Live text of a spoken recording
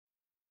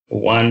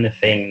one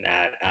thing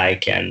that I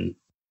can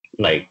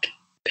like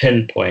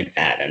pinpoint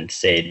at and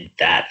say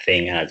that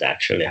thing has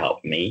actually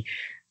helped me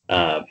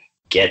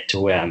get to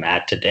where I'm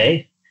at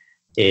today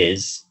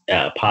is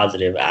a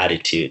positive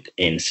attitude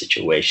in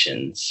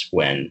situations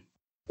when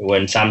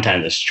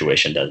sometimes the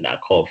situation does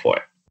not call for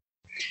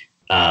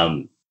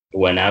it.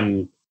 When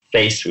I'm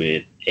faced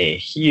with a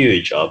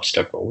huge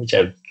obstacle, which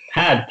I've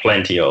had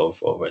plenty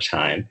of over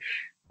time,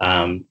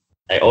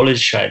 I always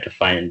try to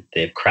find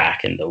the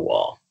crack in the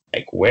wall.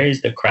 Like, where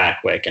is the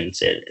crack where I can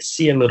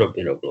see a little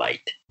bit of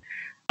light,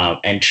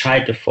 and try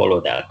to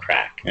follow that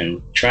crack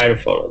and try to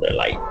follow the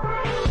light.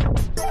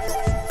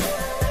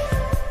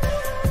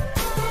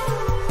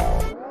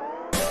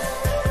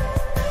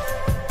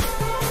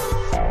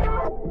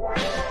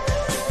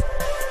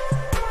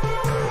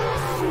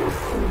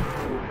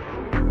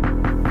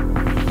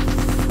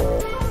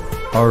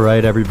 All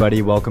right,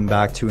 everybody, welcome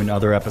back to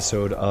another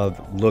episode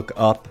of Look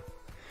Up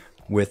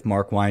with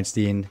Mark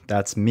Weinstein.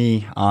 That's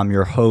me. I'm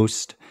your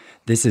host.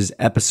 This is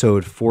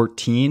episode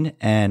 14,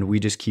 and we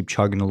just keep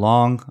chugging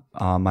along.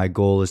 My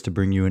goal is to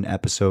bring you an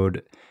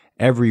episode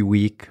every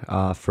week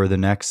for the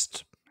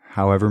next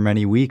however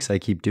many weeks I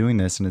keep doing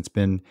this, and it's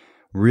been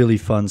really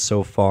fun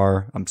so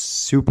far. I'm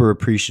super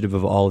appreciative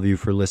of all of you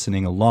for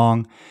listening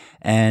along,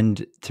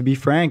 and to be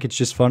frank, it's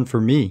just fun for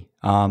me.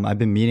 I've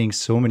been meeting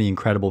so many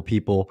incredible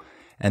people,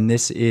 and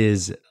this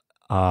is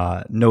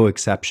no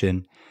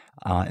exception.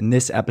 In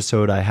this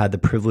episode, I had the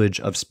privilege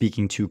of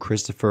speaking to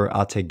Christopher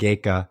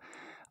Ategeka.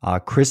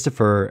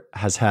 Christopher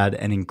has had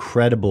an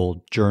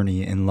incredible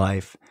journey in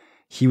life.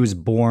 He was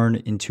born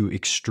into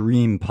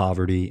extreme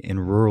poverty in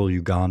rural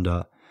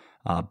Uganda.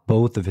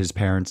 Both of his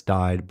parents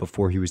died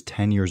before he was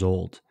 10 years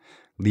old,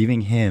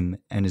 leaving him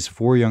and his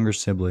 4 younger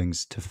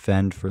siblings to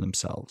fend for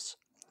themselves.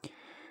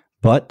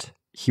 But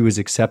he was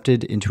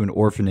accepted into an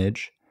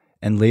orphanage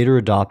and later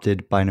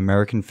adopted by an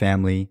American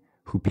family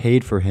who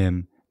paid for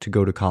him to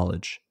go to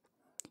college.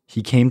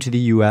 He came to the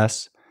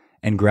U.S.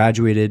 and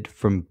graduated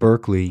from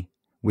Berkeley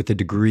with a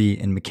degree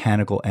in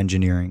mechanical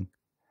engineering.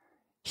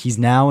 He's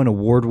now an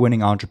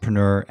award-winning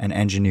entrepreneur and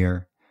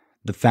engineer,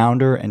 the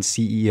founder and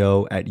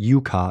CEO at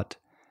UCOT,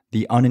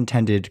 the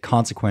Unintended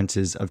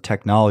Consequences of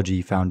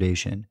Technology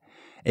Foundation,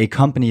 a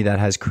company that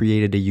has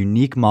created a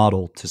unique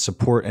model to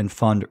support and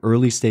fund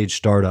early-stage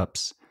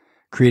startups,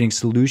 creating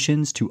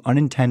solutions to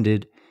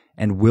unintended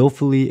and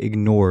willfully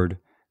ignored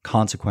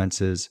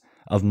consequences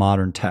of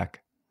modern tech.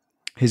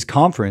 His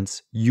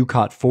conference,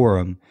 UCOT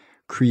Forum,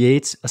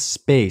 creates a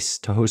space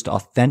to host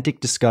authentic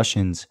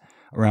discussions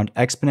around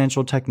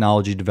exponential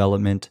technology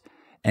development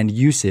and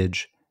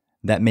usage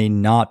that may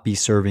not be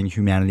serving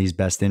humanity's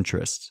best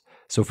interests.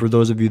 So for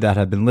those of you that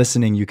have been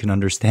listening, you can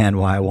understand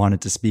why I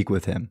wanted to speak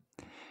with him.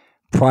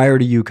 Prior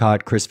to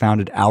UCOT, Chris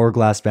founded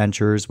Hourglass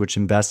Ventures, which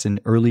invests in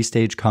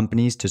early-stage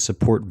companies to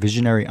support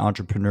visionary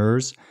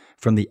entrepreneurs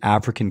from the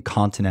African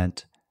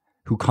continent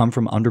who come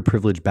from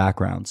underprivileged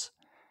backgrounds.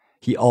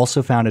 He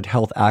also founded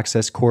Health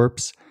Access Corp.,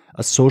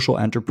 a social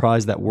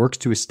enterprise that works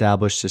to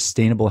establish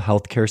sustainable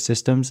healthcare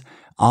systems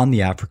on the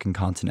African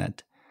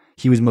continent.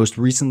 He was most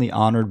recently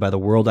honored by the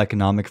World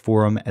Economic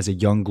Forum as a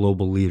young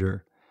global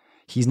leader.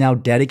 He's now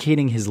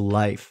dedicating his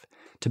life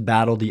to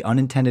battle the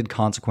unintended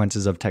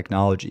consequences of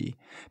technology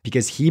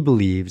because he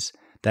believes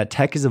that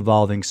tech is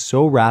evolving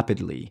so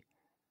rapidly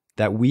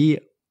that we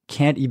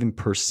can't even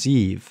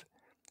perceive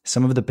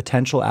some of the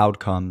potential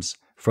outcomes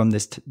from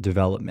this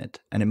development,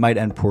 and it might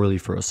end poorly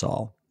for us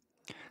all.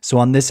 So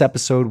on this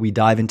episode, we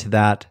dive into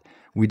that.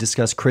 We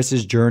discuss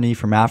Chris's journey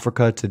from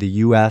Africa to the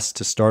US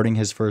to starting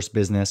his first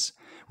business.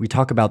 We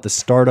talk about the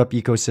startup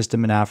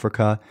ecosystem in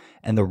Africa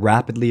and the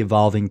rapidly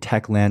evolving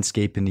tech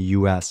landscape in the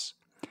US.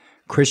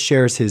 Chris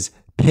shares his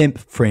PIMP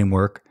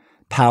framework,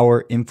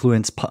 Power,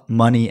 Influence,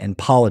 Money, and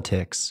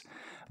Politics,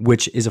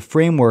 which is a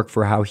framework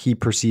for how he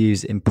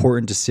perceives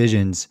important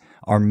decisions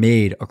are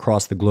made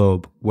across the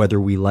globe,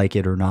 whether we like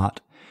it or not.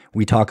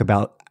 We talk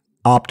about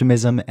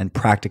optimism and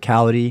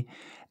practicality,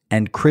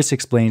 and Chris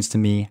explains to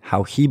me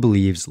how he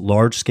believes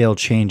large-scale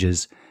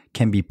changes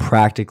can be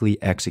practically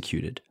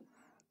executed.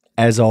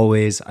 As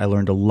always, I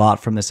learned a lot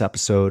from this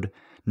episode,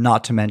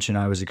 not to mention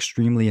I was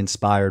extremely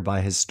inspired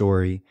by his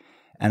story,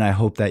 and I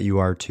hope that you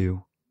are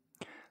too.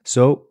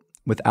 So,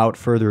 without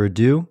further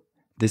ado,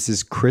 this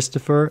is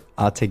Christopher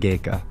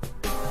Ategeka.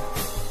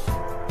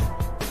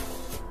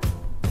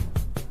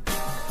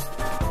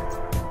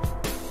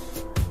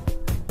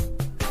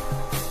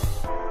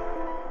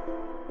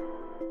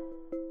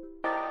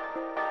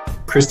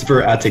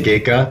 Christopher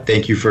Ategeka,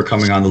 thank you for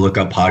coming on the Look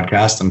Up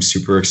podcast. I'm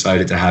super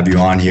excited to have you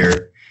on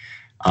here.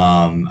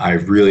 I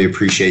really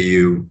appreciate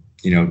you,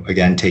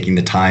 again, taking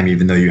the time,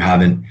 even though you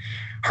haven't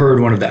heard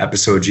one of the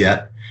episodes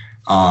yet.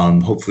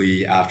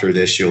 Hopefully after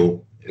this,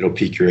 it'll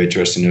pique your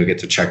interest and you'll get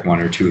to check one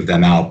or two of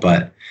them out.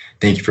 But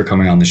thank you for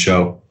coming on the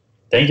show.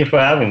 Thank you for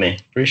having me.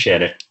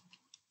 Appreciate it.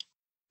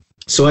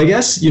 So I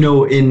guess,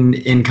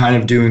 in kind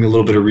of doing a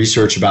little bit of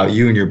research about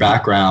you and your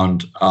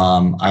background,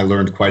 I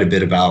learned quite a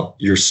bit about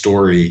your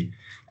story.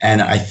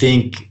 And I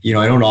think,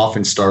 I don't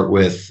often start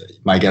with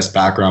my guest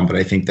background, but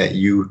I think that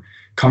you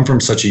come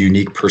from such a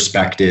unique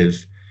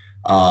perspective,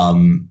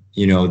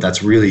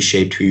 that's really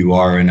shaped who you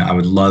are. And I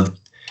would love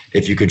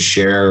if you could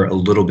share a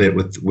little bit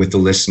with the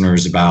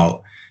listeners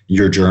about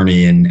your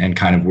journey and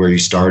kind of where you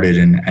started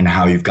and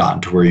how you've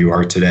gotten to where you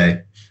are today.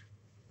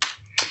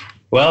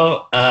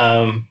 Well,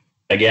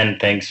 again,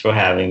 thanks for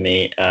having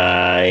me.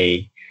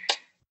 I'm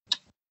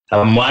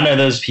one of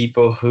those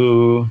people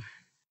who,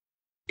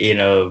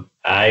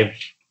 I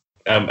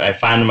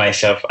find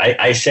myself,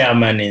 I say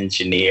I'm an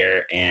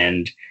engineer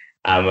and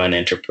I'm an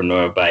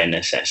entrepreneur by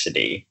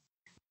necessity.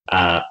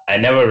 I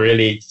never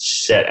really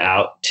set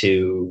out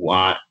to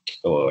want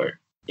or,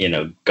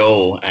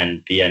 go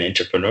and be an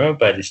entrepreneur,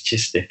 but it's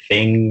just the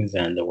things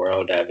and the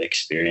world I've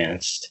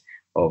experienced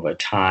over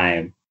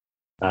time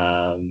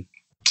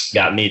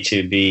got me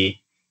to be,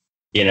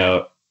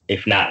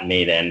 if not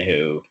me, then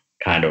who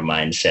kind of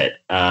mindset.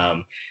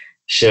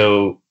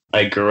 So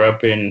I grew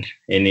up in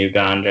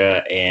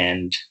Uganda,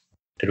 and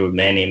through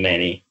many,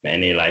 many,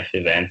 many life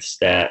events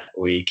that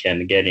we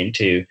can get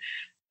into,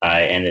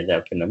 I ended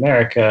up in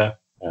America.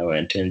 I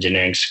went to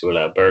engineering school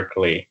at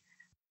Berkeley.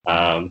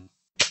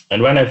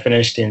 And when I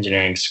finished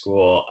engineering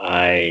school,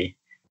 I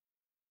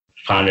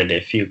founded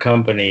a few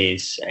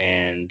companies,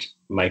 and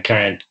my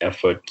current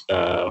effort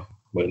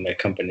with my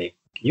company,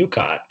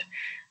 UCOT.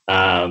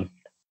 And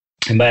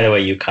by the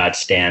way, UCOT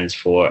stands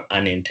for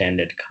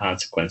Unintended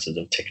Consequences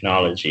of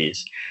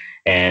Technologies.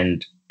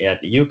 And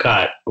at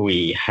UCOT,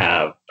 we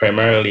have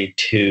primarily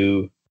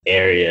two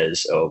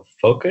areas of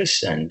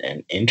focus and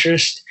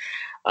interest.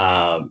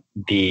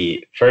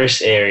 The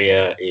first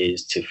area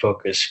is to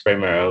focus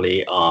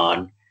primarily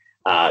on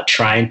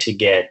trying to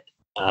get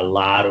a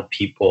lot of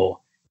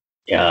people,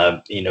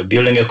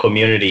 building a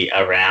community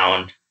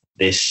around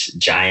this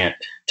giant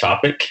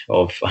topic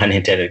of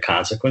unintended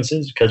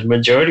consequences, because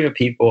majority of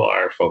people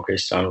are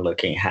focused on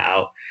looking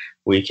how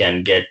we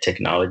can get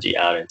technology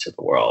out into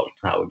the world,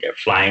 how we get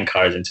flying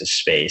cars into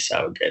space,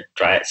 how we get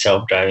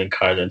self-driving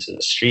cars into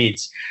the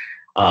streets.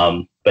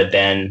 But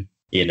then,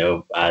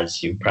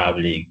 as you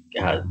probably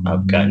have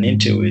gotten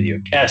into with your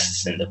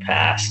guests in the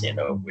past,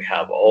 we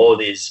have all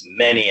these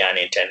many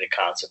unintended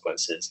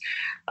consequences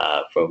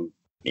from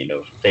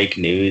fake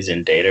news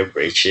and data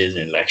breaches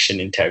and election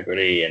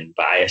integrity and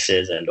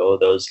biases and all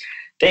those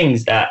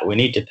things that we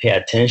need to pay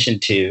attention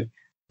to,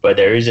 but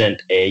there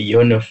isn't a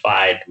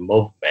unified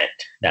movement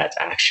that's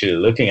actually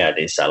looking at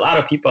this. A lot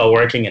of people are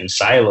working in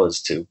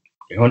silos to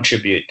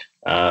contribute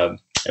a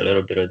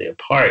little bit of their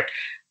part.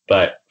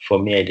 But for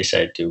me, I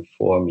decided to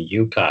form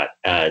UCOT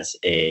as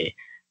a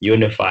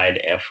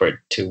unified effort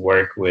to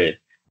work with,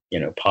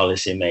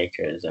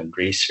 policymakers and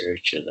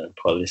researchers and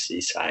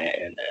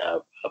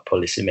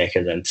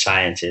policymakers and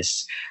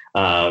scientists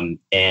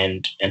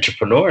and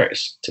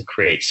entrepreneurs to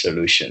create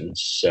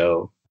solutions.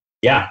 So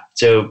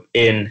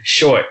in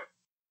short,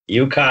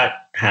 UCOT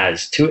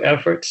has two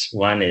efforts.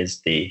 One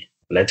is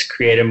let's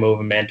create a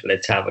movement,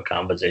 let's have a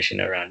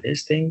conversation around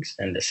these things.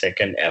 And the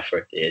second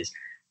effort is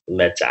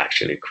let's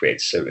actually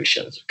create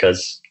solutions,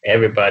 because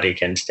everybody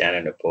can stand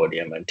on a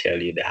podium and tell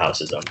you the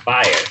house is on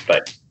fire,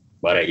 but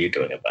what are you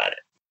doing about it?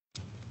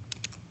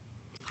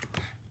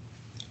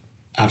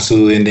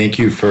 Absolutely, and thank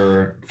you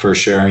for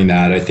sharing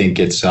that. I think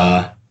it's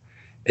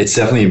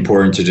definitely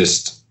important to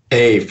just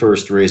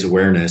first raise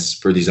awareness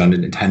for these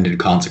unintended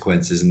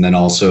consequences, and then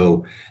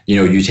also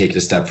you take it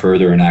a step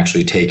further and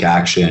actually take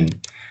action.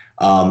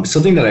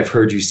 Something that I've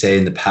heard you say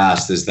in the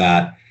past is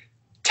that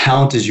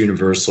talent is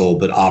universal,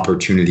 but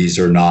opportunities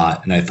are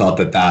not, and I thought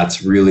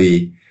that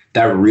really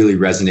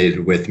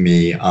resonated with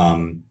me.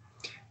 When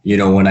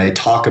I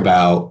talk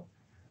about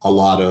a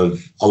lot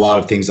of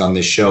things on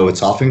this show,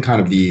 it's often kind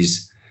of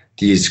these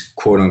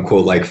quote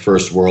unquote like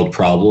first world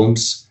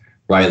problems,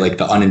 right? Like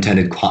the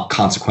unintended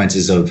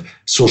consequences of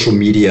social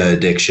media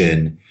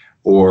addiction,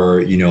 or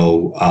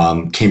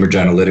Cambridge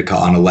Analytica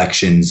on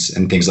elections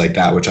and things like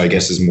that, which I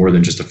guess is more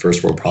than just a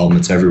first world problem.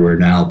 It's everywhere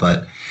now.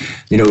 But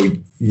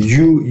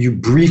you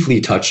briefly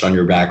touched on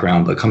your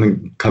background, but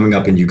coming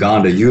up in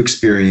Uganda, you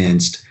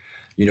experienced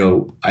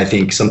I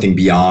think something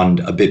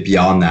a bit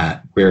beyond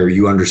that, where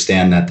you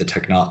understand that the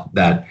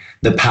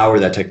power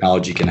that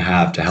technology can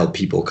have to help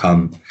people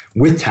come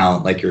with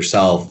talent like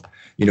yourself,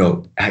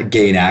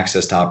 gain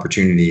access to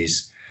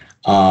opportunities.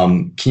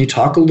 Can you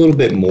talk a little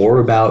bit more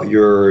about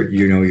your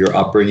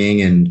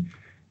upbringing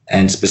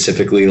and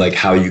specifically like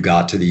how you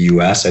got to the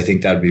U.S.? I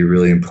think that'd be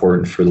really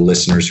important for the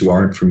listeners who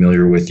aren't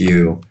familiar with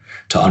you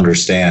to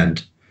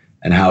understand,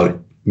 and how it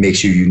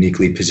makes you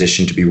uniquely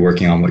positioned to be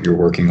working on what you're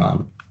working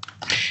on.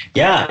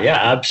 Yeah,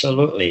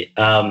 absolutely.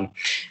 I'm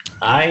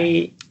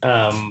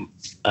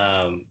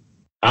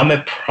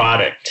a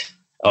product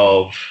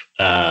of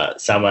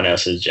someone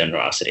else's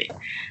generosity,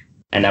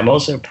 and I'm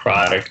also a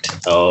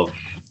product of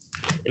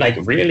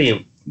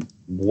really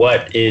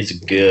what is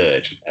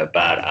good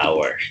about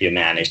our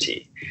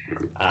humanity,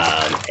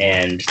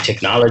 and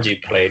technology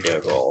played a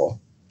role.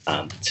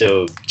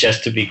 So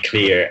just to be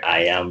clear,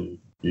 I am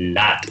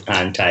not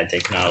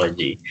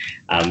anti-technology.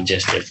 I'm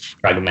just a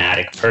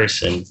pragmatic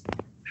person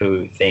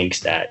who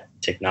thinks that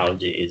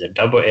technology is a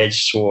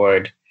double-edged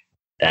sword,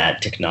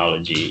 that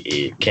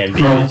technology can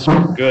be used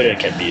for good and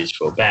can be used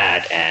for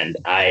bad. And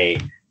I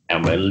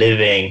am a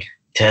living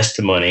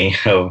testimony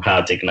of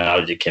how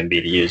technology can be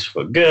used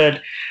for good.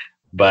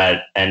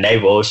 And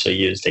I've also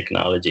used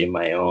technology in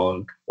my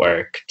own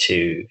work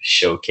to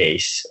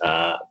showcase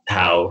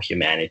how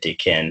humanity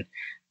can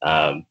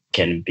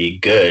be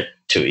good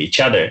to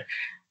each other.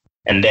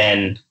 And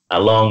then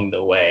along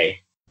the way,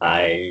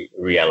 I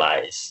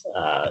realized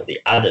the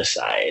other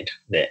side,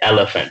 the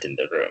elephant in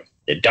the room,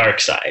 the dark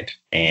side,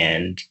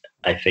 and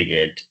I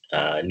figured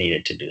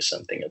needed to do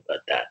something about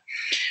that.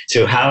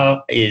 So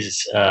how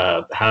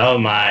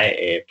am I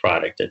a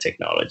product of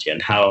technology,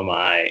 and how am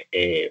I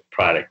a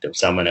product of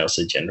someone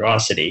else's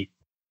generosity?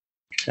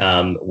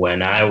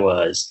 When I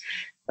was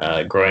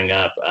growing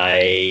up,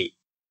 I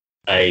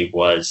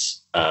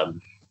was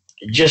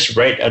just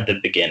right at the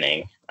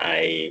beginning.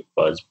 I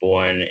was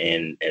born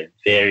in a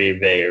very,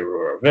 very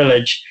rural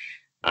village.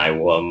 I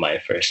wore my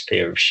first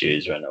pair of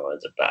shoes when I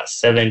was about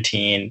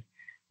 17.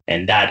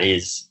 And that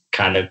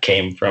kind of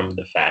came from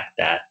the fact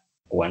that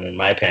when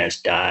my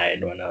parents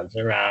died, when I was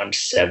around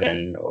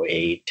 7 or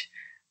 8,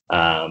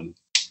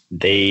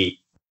 we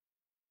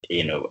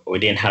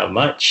didn't have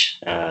much.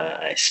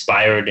 I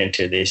spiraled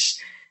into this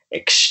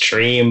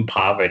extreme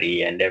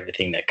poverty and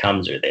everything that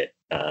comes with it,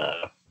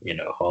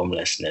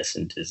 homelessness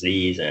and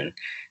disease and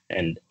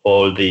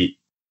all the,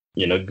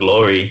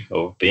 glory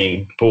of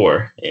being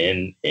poor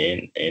in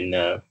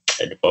a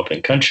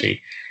developing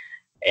country.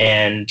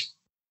 And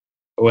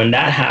when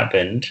that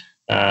happened,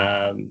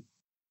 I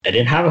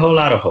didn't have a whole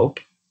lot of hope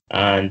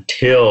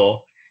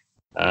until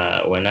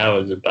when I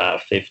was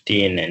about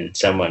 15 and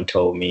someone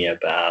told me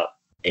about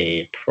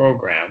a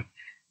program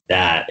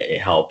that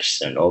it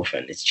helps an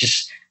orphan. It's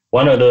just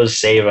one of those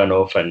save an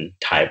orphan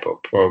type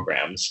of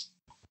programs.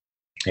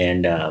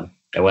 And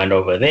I went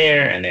over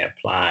there and I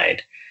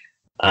applied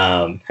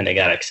and I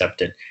got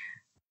accepted.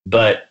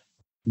 But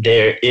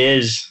there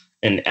is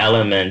an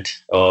element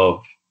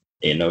of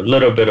a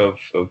little bit of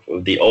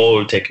the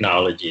old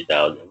technology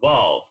that was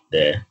involved,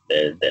 the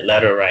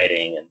letter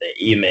writing and the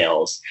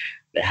emails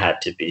that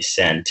had to be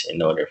sent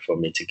in order for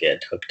me to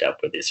get hooked up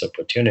with this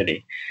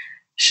opportunity.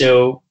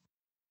 So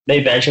they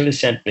eventually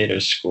sent me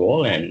to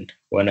school, and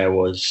when I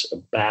was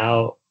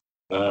about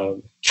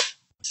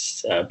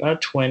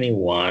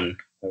 21,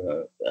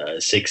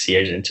 6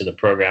 years into the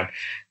program,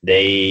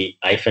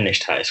 I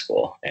finished high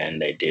school, and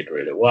they did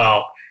really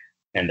well,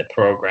 and the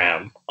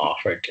program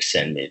offered to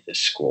send me to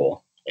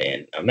school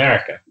in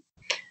America.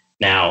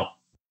 Now,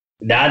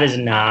 that is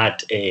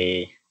not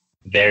a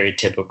very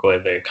typical, a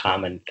very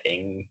common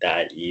thing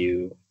that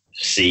you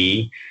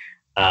see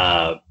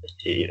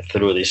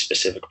through this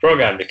specific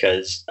program,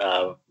 because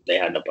they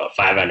had about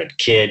 500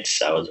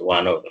 kids. I was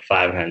one of the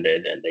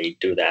 500, and they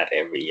do that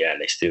every year, and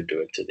they still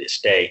do it to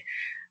this day.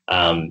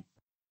 I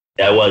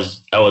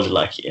was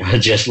lucky. I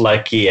was just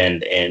lucky,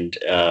 and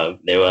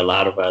there were a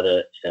lot of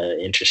other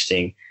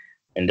interesting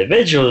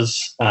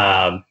individuals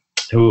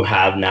who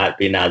have not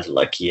been as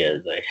lucky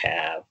as I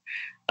have.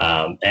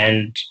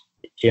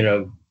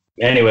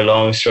 Anyway,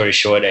 long story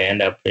short, I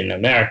ended up in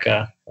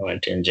America. I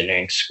went to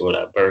engineering school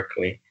at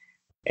Berkeley,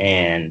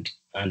 and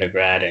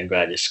undergrad and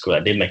graduate school,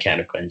 I did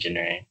mechanical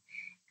engineering.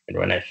 And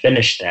when I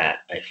finished that,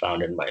 I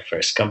founded my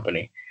first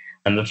company.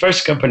 And the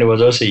first company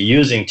was also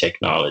using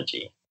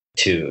technology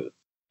to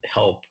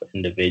help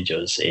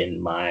individuals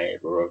in my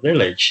rural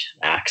village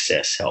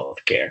access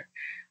healthcare.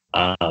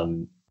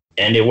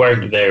 And it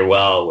worked very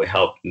well. We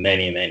helped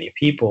many, many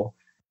people.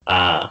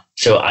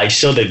 So I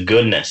saw the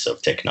goodness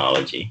of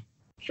technology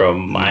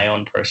from my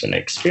own personal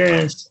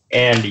experience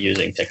and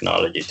using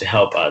technology to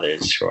help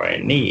others who are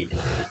in need.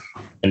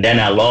 And then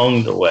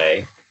along the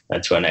way,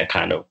 that's when I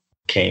kind of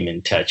came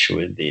in touch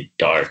with the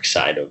dark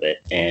side of it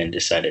and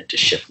decided to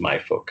shift my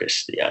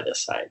focus to the other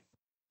side.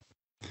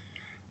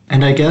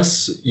 And I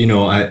guess,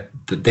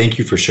 thank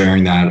you for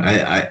sharing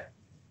that.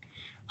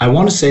 I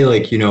want to say,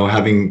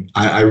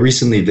 I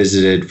recently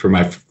visited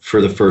for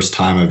the first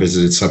time, I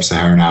visited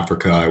Sub-Saharan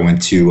Africa. I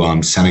went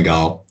to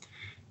Senegal,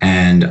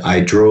 and I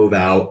drove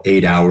out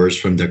 8 hours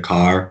from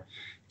Dakar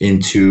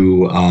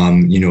into,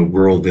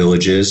 rural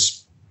villages.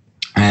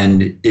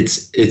 And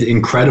it's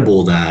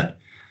incredible that,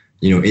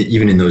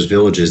 even in those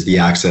villages, the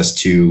access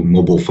to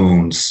mobile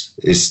phones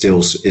is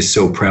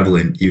so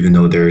prevalent, even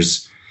though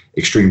there's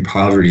extreme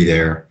poverty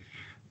there.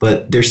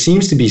 But there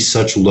seems to be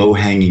such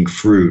low-hanging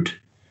fruit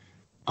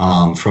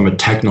from a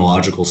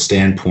technological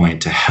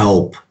standpoint to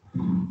help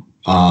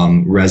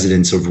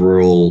residents of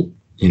rural,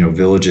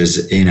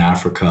 villages in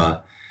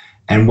Africa.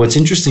 And what's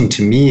interesting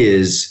to me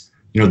is,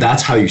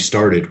 that's how you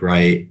started,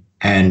 right?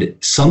 And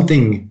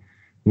something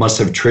must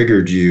have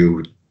triggered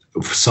you,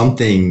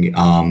 something,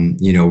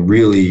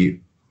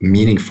 really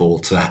meaningful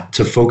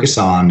to focus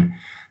on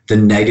the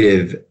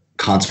negative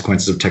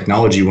consequences of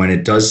technology, when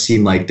it does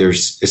seem like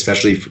there's,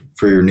 especially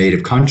for your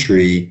native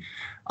country,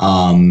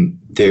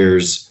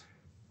 there's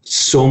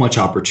so much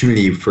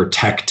opportunity for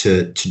tech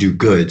to do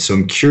good. So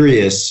I'm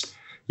curious,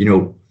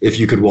 if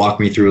you could walk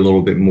me through a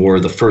little bit more,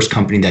 the first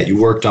company that you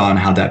worked on,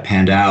 how that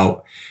panned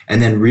out,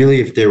 and then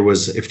really if there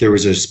was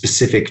a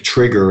specific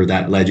trigger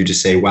that led you to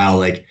say, wow,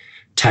 like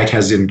tech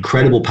has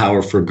incredible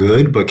power for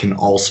good, but can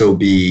also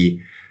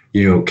be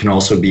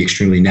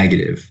extremely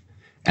negative,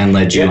 and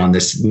led you on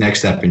this next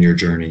step in your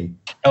journey.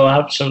 Oh,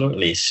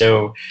 absolutely.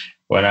 So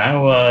when I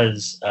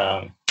was,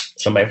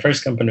 so my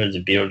first company was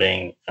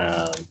building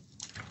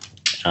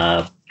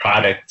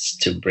products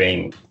to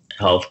bring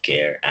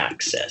healthcare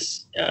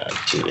access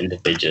to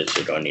individuals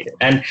who don't need it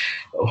and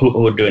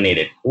who do need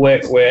it.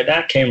 Where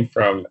that came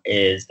from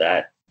is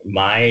that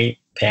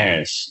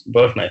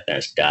both my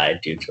parents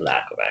died due to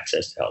lack of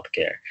access to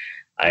healthcare.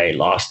 I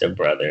lost a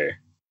brother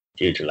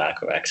due to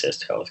lack of access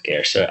to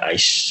healthcare. So I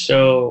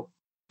saw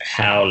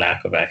how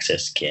lack of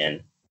access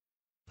can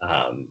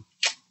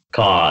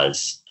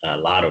cause a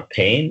lot of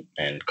pain,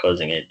 and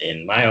causing it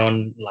in my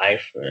own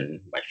life and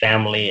my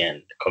family and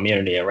the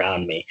community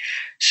around me.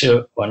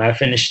 So when I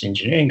finished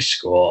engineering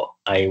school,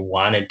 I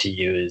wanted to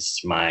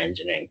use my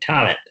engineering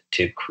talent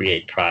to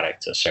create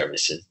products or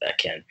services that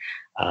can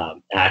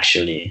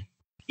actually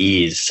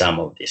ease some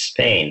of this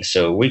pain.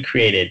 So we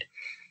created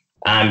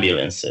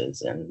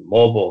ambulances and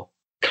mobile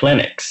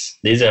clinics.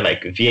 These are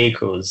like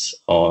vehicles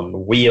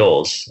on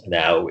wheels,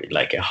 now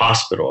like a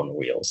hospital on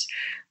wheels.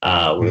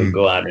 We'll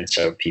go out and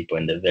serve people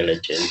in the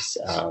villages.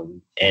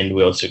 And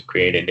we also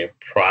created a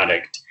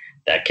product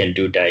that can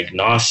do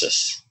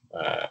diagnosis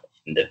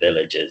in the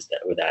villages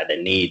that without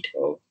the need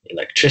of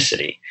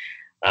electricity,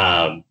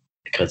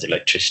 because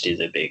electricity is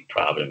a big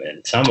problem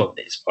in some of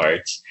these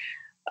parts.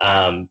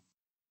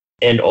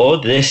 And all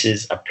this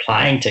is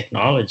applying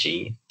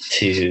technology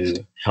to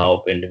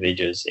help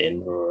individuals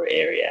in rural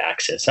area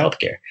access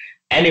healthcare.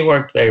 And it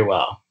worked very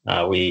well.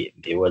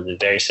 It was a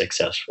very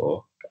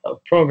successful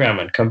program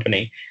and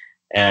company.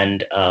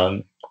 And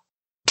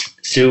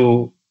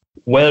so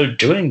while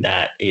doing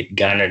that, it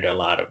garnered a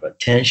lot of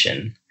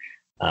attention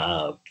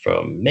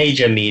from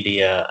major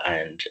media,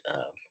 and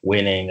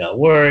winning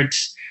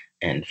awards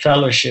and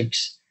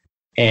fellowships.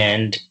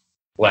 And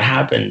what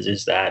happens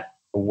is that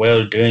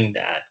while doing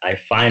that, I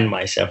find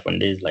myself in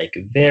these like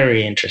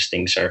very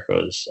interesting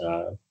circles,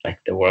 like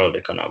the World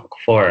Economic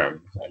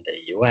Forum and the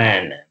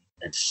UN,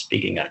 and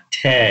speaking at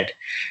TED.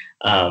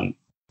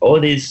 All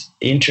these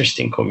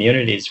interesting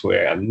communities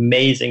where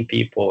amazing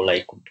people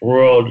like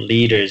world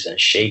leaders and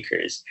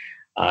shakers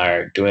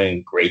are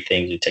doing great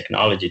things with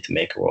technology to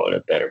make the world a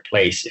better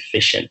place,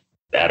 efficient,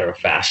 better,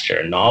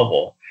 faster,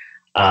 novel.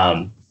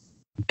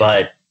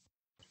 But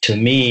to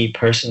me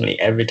personally,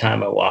 every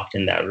time I walked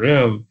in that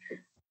room,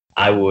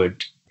 I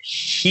would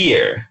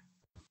hear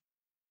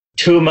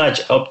too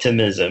much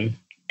optimism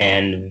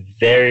and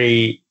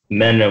very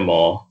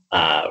minimal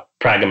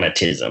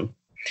pragmatism,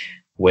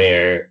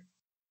 where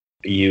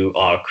you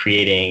are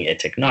creating a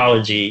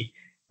technology,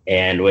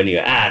 and when you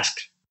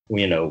ask,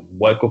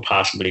 what could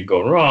possibly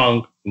go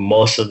wrong,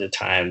 most of the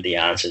time the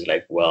answer is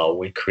like, well,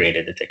 we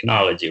created the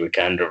technology, we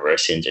can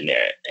reverse engineer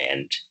it,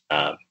 and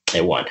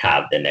it won't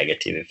have the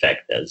negative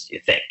effect as you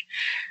think.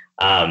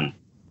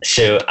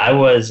 So I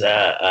was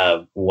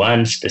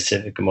one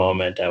specific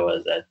moment, I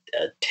was at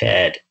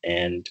TED,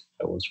 and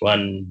I was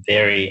one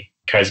very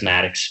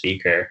charismatic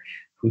speaker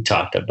who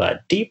talked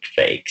about deep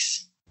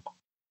fakes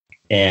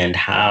and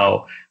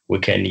how we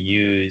can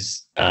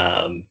use,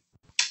 and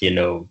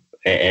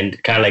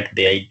kind of like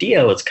the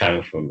idea was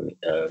coming from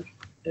a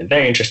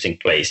very interesting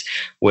place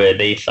where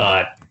they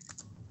thought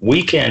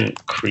we can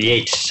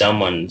create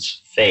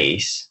someone's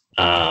face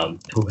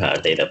who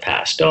has either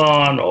passed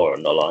on or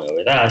no longer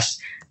with us.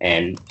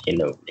 And,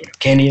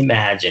 can you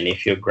imagine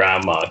if your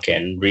grandma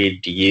can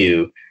read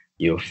you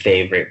your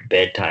favorite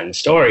bedtime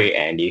story,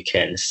 and you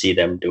can see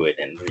them do it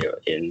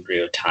in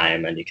real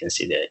time, and you can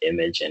see their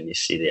image and you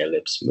see their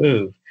lips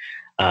move.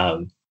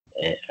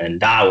 And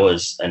that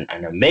was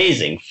an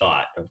amazing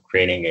thought of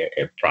creating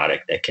a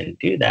product that can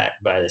do that.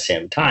 But at the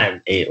same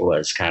time, it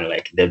was kind of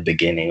like the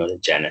beginning of the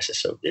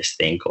genesis of this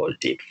thing called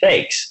deep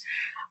fakes.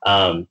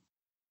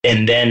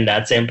 And then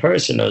that same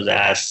person was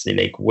asked,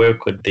 like, where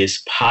could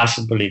this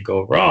possibly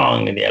go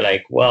wrong? And they're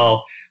like,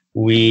 well,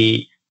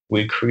 we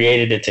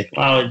created a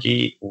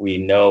technology. We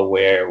know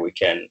where we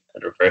can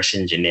reverse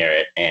engineer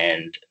it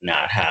and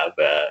not have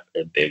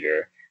a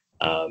bigger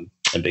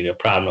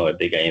problem or a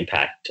bigger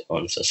impact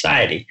on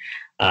society.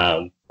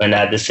 And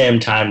at the same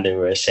time, they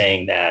were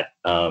saying that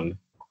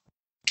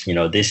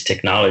this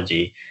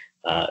technology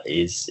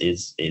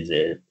is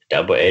a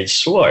double-edged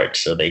sword.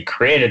 So they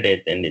created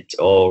it, and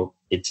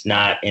it's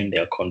not in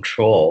their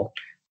control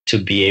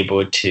to be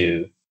able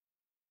to,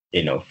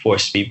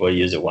 force people to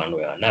use it one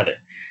way or another.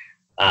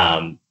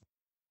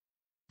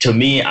 To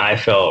me, I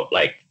felt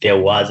like there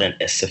wasn't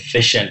a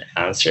sufficient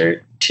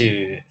answer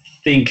to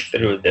think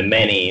through the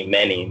many,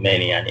 many,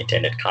 many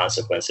unintended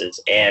consequences.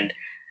 And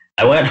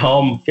I went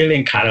home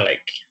feeling kind of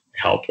like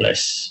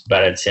helpless,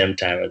 but at the same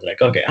time, I was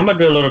like, okay, I'm gonna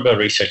do a little bit of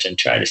research and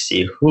try to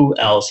see who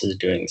else is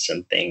doing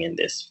something in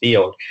this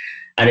field.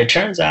 And it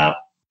turns out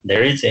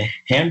there is a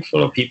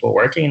handful of people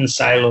working in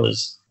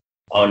silos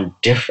on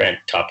different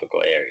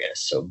topical areas.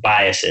 So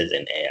biases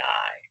in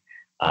AI,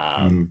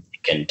 You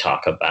can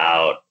talk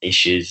about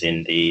issues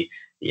in the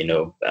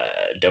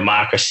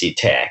democracy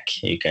tech.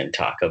 You can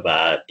talk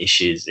about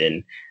issues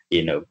in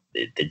the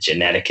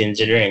genetic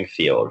engineering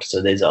field.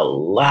 So there's a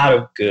lot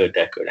of good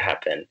that could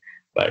happen,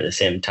 but at the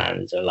same time,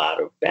 there's a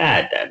lot of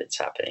bad that it's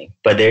happening.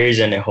 But there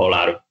isn't a whole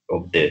lot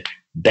of the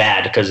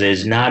bad, because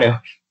there's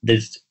not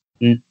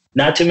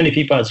too many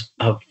people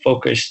have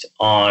focused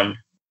on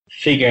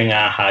figuring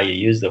out how you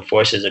use the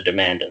forces of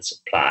demand and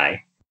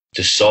supply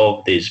to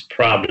solve these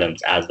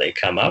problems as they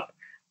come up.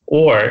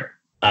 Or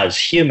as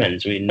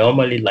humans, we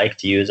normally like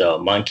to use our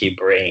monkey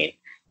brain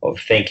of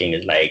thinking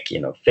is like,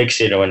 fix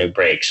it when it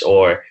breaks,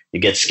 or you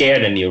get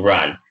scared and you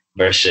run,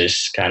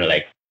 versus kind of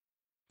like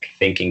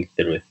thinking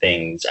through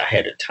things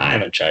ahead of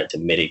time and try to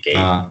mitigate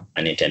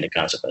unintended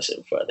consequences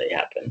before they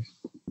happen.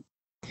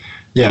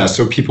 Yeah,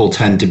 so people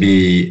tend to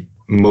be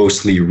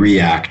mostly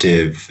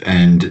reactive,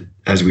 and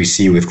as we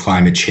see with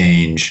climate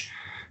change,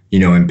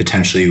 and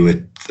potentially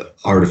with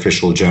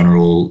artificial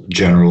general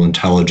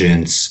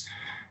intelligence,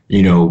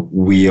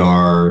 we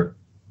are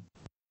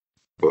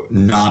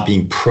not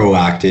being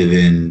proactive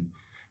in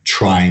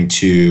trying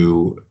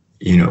to,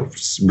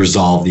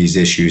 resolve these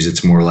issues.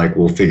 It's more like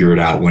we'll figure it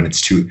out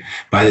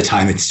by the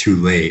time it's too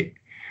late.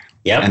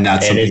 Yep. And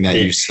that's something that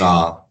you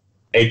saw.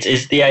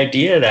 It's the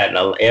idea that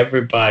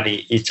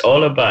everybody, it's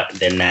all about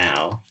the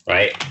now,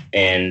 right?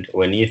 And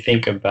when you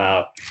think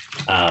about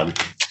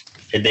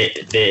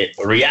the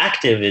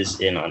reactive is,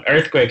 an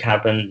earthquake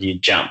happens, you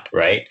jump,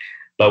 right?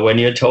 But when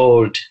you're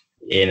told,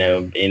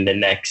 in the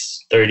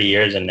next 30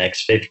 years and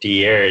next 50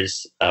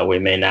 years, we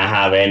may not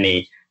have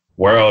any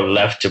world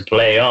left to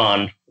play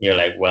on, you're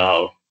like,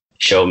 well,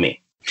 show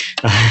me.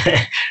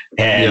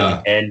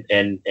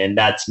 and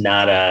that's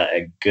not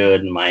a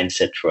good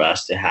mindset for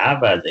us to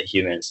have as a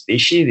human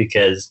species,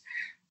 because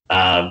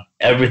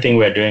everything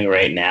we're doing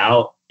right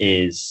now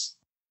is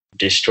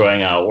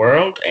destroying our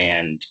world,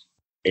 and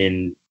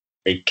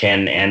it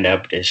can end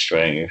up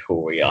destroying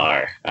who we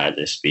are as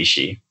a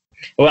species.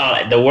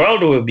 Well, the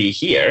world will be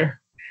here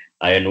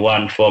in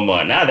one form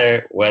or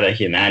another. Whether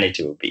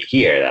humanity will be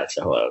here, that's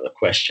a whole other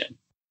question.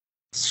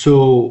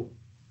 So,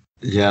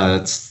 yeah,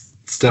 it's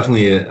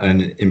definitely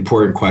an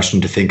important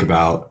question to think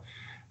about.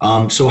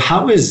 So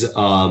how is,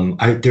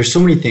 there's so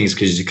many things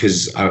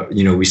because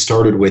we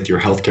started with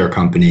your healthcare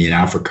company in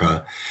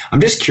Africa.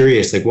 I'm just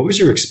curious, like, what was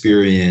your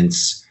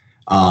experience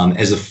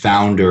as a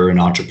founder and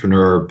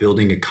entrepreneur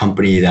building a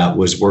company that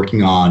was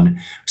working on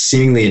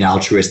seemingly an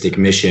altruistic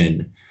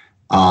mission?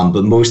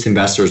 But most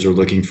investors are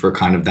looking for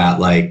kind of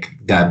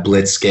that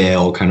blitz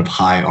scale, kind of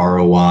high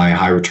ROI,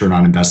 high return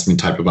on investment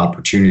type of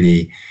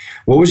opportunity.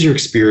 What was your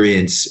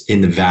experience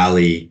in the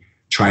Valley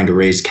trying to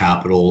raise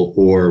capital,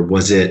 or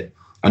was it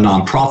a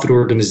nonprofit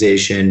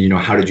organization?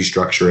 How did you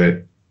structure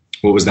it?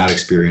 What was that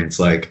experience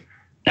like?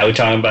 Are we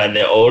talking about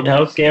the old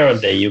healthcare or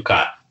the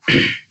UCOT?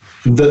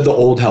 The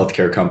old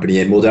healthcare company,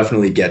 and we'll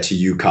definitely get to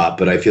UCOT,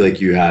 but I feel like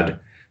you had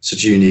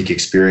such a unique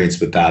experience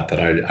with that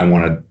I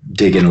want to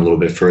dig in a little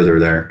bit further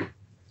there.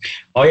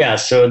 Oh yeah,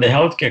 so the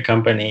healthcare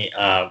company,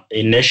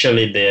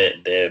 initially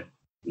the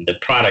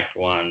product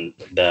one,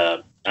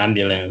 the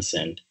ambulance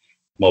and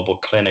mobile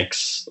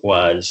clinics,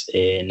 was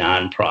a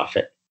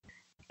nonprofit.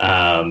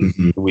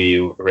 We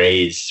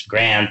raise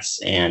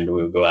grants and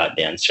we go out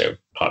there and serve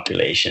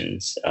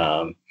populations.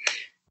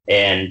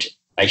 And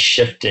I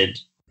shifted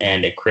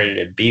and I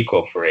created a B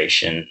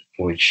corporation,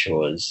 which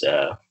was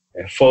a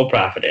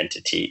for-profit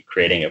entity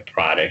creating a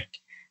product.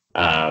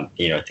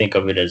 Think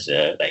of it as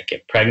like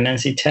a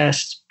pregnancy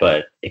test,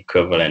 but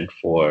equivalent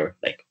for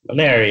like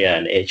malaria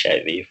and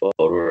HIV for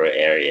rural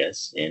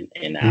areas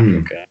in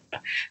Africa.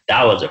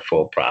 That was a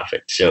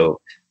for-profit.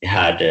 So it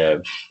had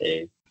a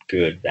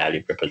good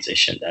value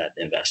proposition that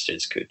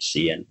investors could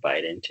see and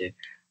bite into.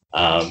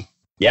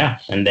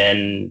 And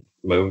then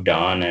moved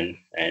on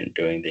and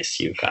doing this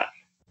UCOT.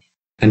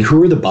 And who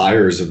were the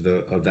buyers of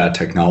that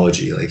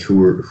technology? Like who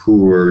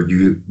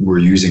were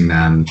using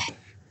them?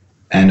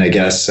 And I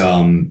guess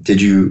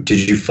did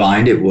you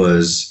find it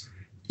was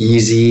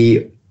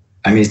easy?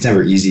 I mean, it's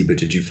never easy, but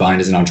did you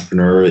find as an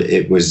entrepreneur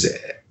it was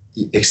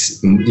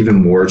even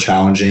more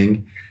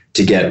challenging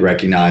to get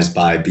recognized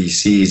by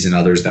VCs and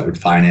others that would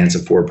finance a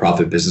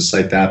for-profit business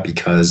like that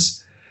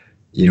because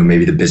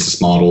maybe the business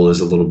model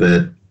is a little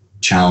bit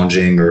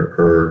challenging,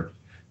 or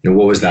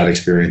what was that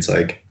experience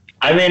like?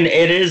 I mean,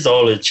 it is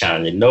always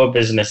challenging. No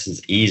business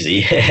is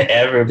easy.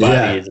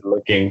 Everybody is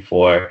looking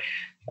for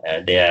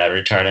their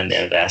return on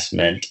their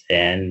investment.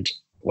 And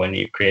when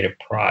you create a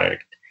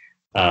product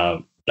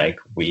like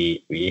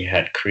we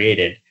had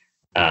created,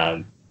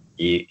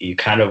 you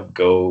kind of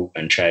go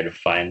and try to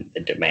find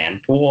the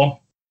demand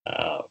pool,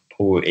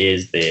 who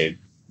is the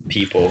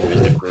people, who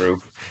is the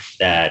group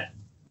that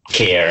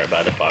care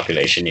about the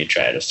population you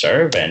try to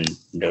serve. And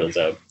those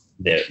are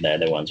they're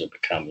the ones who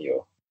become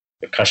your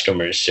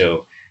customers.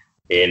 So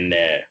in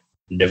the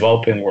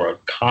developing world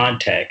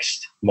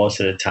context, most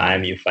of the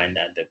time you find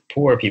that the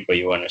poor people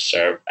you want to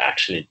serve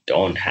actually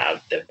don't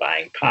have the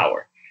buying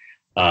power.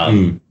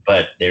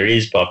 But there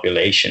is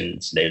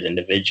populations, there's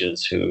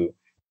individuals who,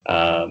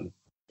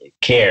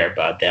 care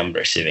about them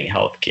receiving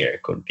health care.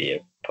 It could be a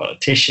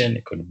politician,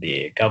 it could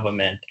be a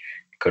government,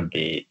 it could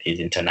be these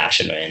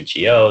international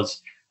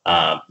NGOs.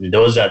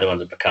 Those are the ones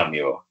that become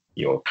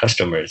your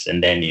customers,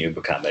 and then you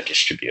become a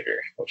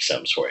distributor of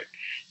some sort.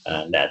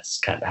 That's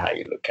kind of how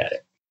you look at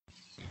it.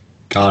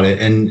 Got it.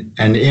 And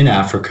in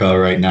Africa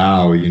right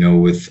now,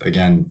 with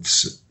again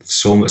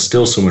still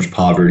so much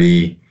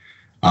poverty,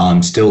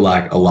 still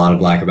a lot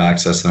of lack of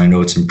access, and I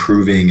know it's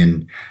improving.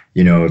 And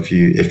if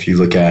you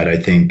look at, I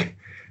think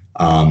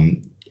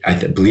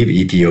believe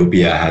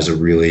Ethiopia has a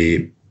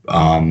really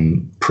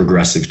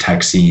progressive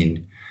tech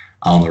scene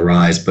on the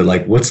rise. But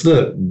like,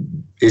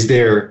 is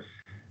there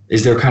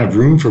kind of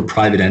room for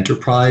private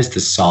enterprise to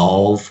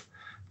solve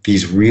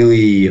these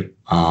really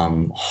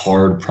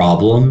hard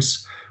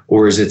problems?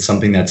 Or is it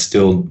something that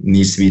still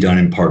needs to be done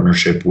in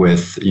partnership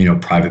with,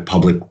 private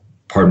public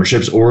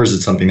partnerships? Or is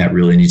it something that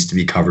really needs to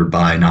be covered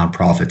by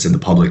nonprofits in the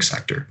public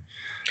sector?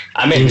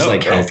 Things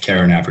like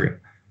healthcare in Africa.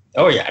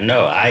 Oh yeah,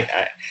 no,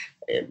 I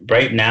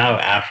right now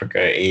Africa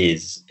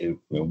it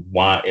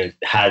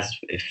has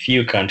a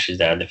few countries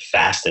that are the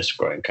fastest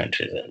growing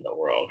countries in the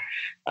world.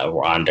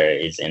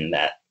 Rwanda is in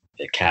that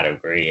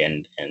category,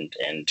 and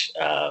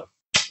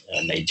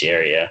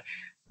Nigeria.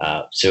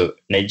 So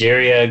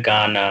Nigeria,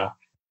 Ghana,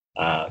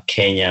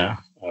 Kenya,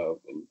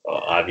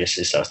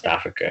 obviously South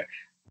Africa,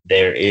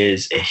 there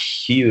is a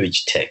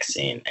huge tech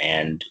scene,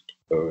 and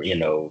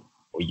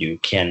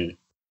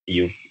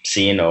you've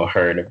seen or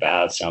heard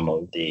about some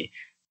of the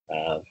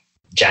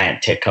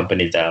giant tech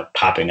companies that are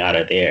popping out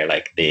of there,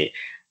 like the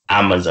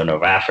Amazon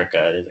of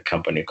Africa. There's a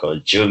company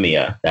called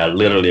Jumia that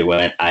literally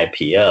went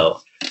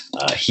IPO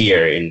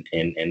here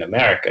in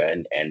America,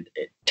 and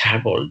it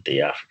tackled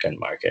the African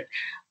market.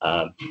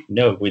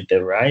 With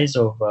the rise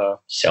of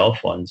cell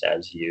phones,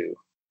 as you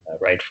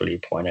rightfully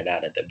pointed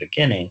out at the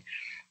beginning,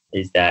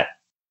 is that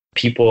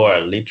people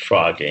are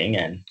leapfrogging,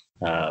 and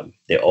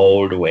the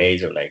old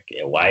ways of like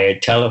a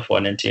wired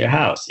telephone into your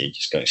house, you're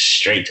just going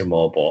straight to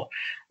mobile.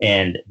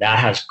 And that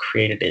has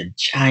created a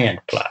giant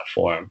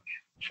platform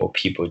for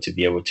people to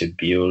be able to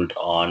build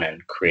on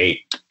and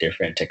create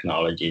different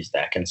technologies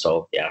that can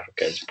solve the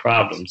Africa's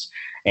problems.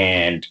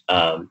 And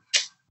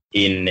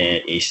in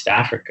East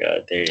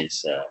Africa, there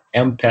is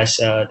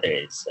M-Pesa,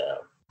 there is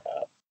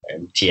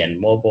MTN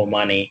mobile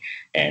money,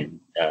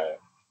 and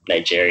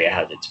Nigeria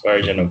has its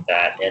version of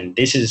that. And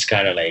this is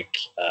kind of like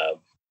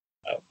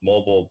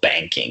mobile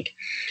banking.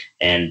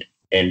 And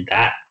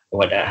that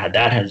what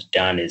that has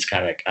done is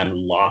kind of like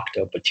unlocked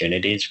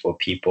opportunities for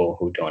people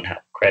who don't have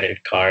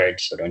credit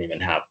cards or don't even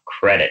have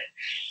credit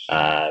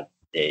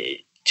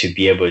to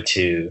be able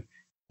to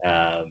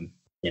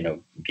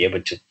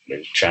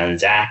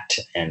transact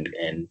and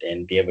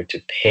be able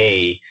to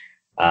pay.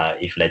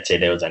 If, let's say,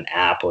 there was an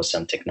app or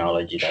some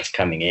technology that's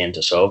coming in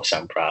to solve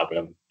some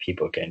problem,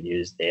 people can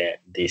use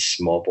this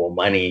mobile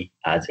money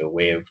as a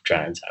way of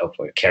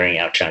carrying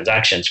out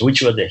transactions,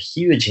 which was a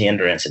huge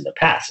hindrance in the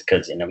past.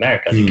 Because in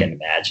America, as you can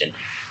imagine,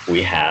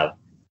 we have,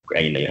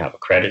 you have a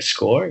credit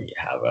score, you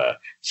have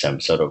some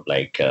sort of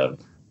like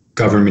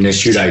government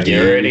issued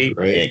ID,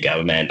 right? Yeah,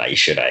 government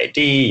issued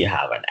ID. You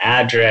have an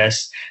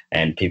address,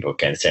 and people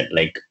can send,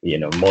 like,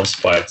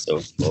 most parts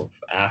of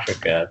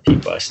Africa,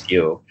 people are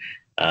still.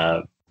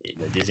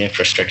 These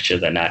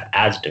infrastructures are not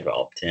as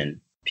developed, and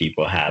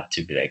people have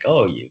to be like,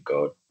 oh, you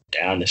go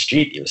down the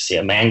street, you'll see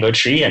a mango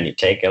tree, and you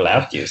take a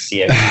left, you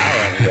see a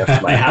cow, and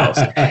that's my house.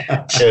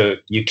 So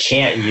you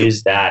can't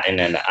use that in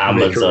an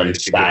Amazon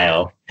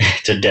style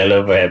to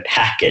deliver a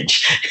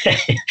package.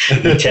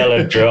 You tell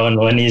a drone,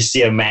 when you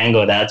see a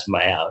mango, that's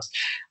my house.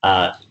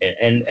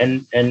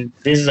 And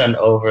this is an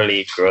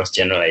overly gross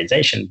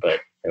generalization, but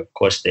of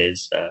course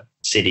there's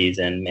cities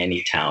and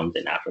many towns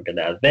in Africa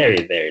that are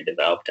very, very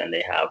developed, and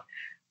they have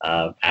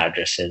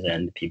addresses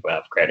and people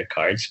have credit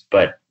cards,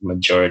 but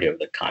majority of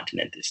the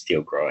continent is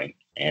still growing,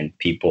 and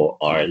people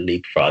are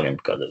leapfrogging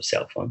because of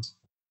cell phones.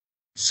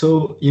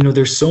 So,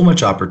 there's so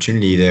much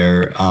opportunity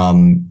there.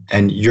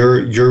 And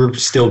you're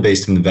still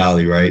based in the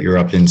Valley, right? You're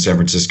up in San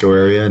Francisco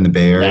area, in the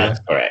Bay Area?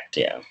 That's correct,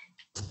 yeah.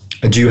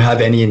 Do you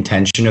have any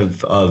intention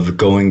of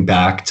going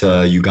back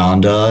to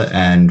Uganda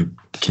and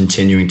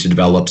continuing to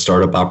develop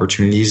startup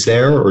opportunities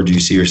there, or do you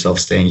see yourself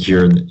staying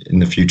here in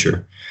the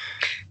future?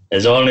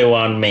 There's only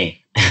one me.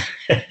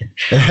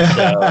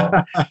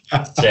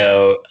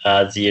 So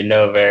as you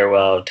know very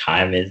well,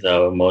 time is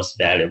our most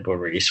valuable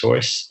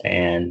resource,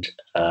 and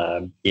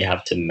you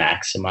have to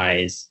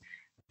maximize,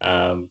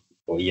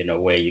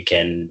 where you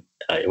can,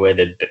 where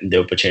the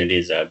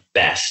opportunities are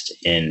best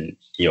in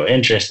your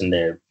interest, and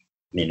they're,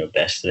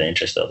 best in the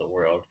interest of the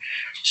world.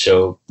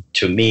 So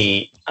to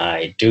me,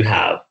 I do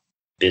have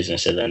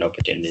businesses and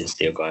opportunities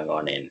still going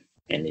on in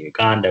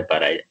Uganda,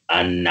 but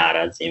I'm not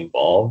as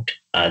involved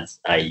as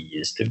I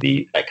used to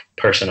be, like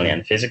personally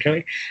and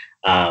physically.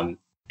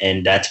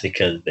 And that's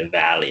because the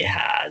Valley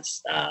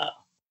has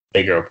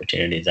bigger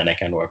opportunities, and I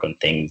can work on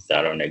things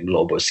that are on a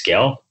global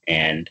scale.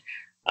 And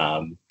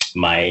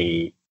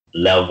my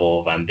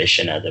level of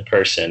ambition as a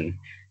person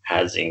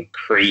has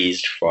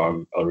increased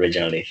from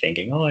originally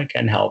thinking, oh, I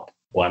can help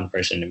one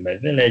person in my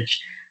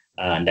village,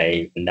 and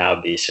that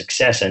would be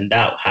success. And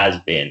that has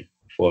been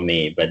for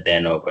me. But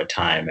then over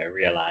time, I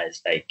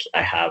realized like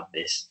I have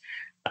this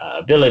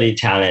ability,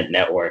 talent,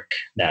 network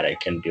that I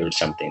can build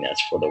something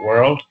that's for the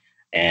world.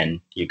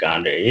 And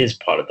Uganda is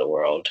part of the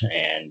world,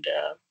 and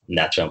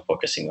that's where I'm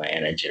focusing my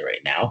energy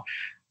right now.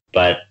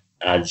 But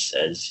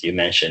as you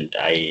mentioned,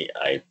 I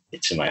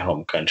it's in my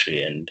home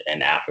country, and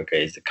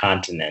Africa is the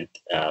continent,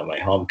 my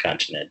home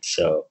continent.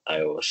 So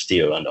I will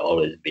still and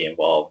always be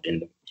involved.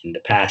 In the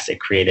past, I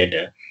created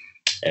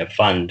a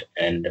fund,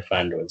 and the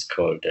fund was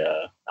called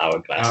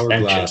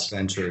Hourglass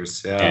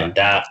Ventures, yeah. And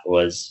that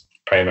was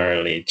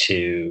primarily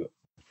to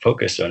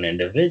focus on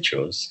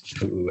individuals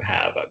who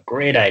have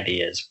great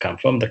ideas, come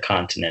from the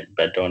continent,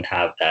 but don't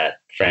have that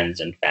friends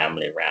and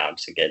family around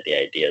to get the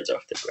ideas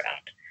off the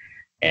ground.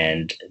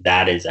 And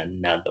that is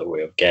another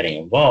way of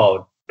getting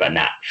involved, but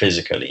not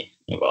physically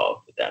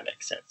involved, if that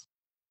makes sense.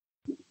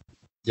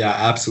 Yeah,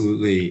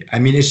 absolutely. I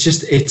mean,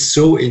 it's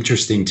so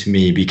interesting to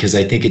me because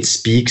I think it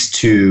speaks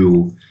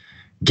to,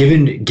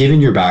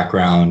 given your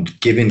background,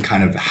 given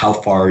kind of how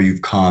far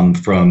you've come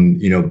from,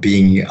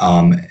 being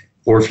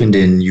orphaned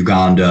in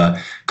Uganda,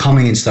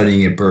 coming and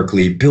studying at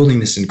Berkeley,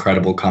 building this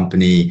incredible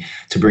company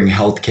to bring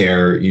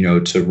healthcare,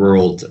 to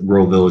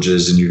rural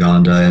villages in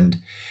Uganda,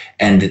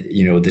 and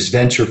this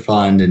venture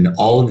fund and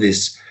all of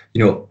this,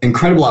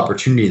 incredible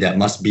opportunity that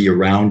must be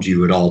around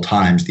you at all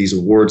times. These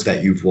awards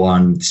that you've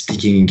won,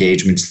 speaking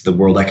engagements to the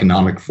World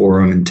Economic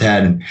Forum and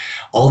TED, and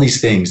all these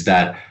things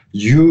that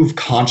you've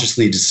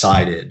consciously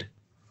decided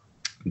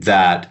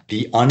that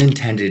the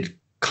unintended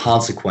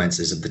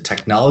consequences of the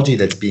technology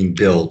that's being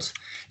built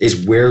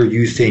is where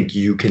you think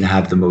you can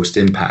have the most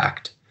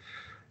impact.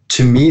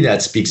 To me,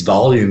 that speaks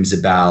volumes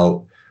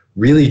about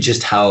really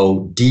just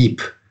how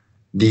deep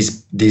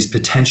these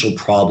potential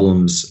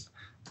problems,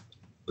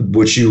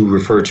 which you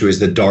refer to as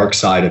the dark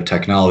side of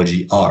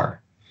technology,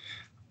 are.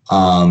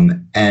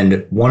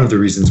 And one of the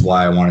reasons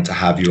why I wanted to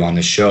have you on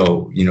the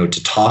show,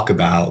 to talk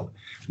about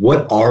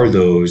what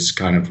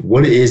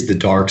is the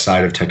dark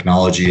side of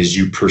technology as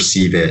you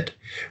perceive it?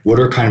 What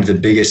are kind of the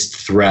biggest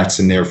threats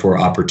and therefore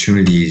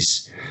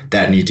opportunities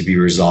that need to be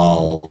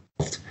resolved?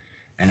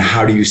 And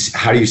how do you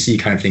see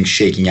kind of things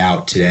shaking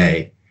out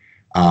today,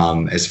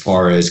 as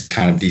far as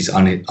kind of these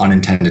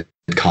unintended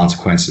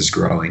consequences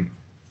growing?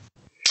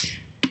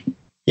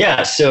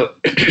 Yeah, so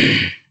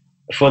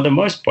for the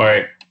most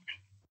part,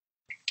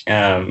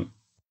 for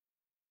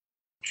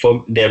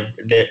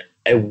the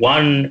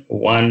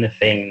one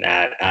thing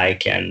that I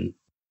can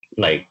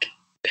like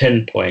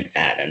pinpoint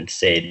at and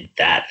say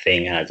that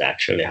thing has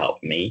actually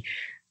helped me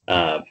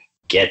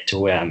get to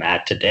where I'm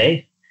at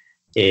today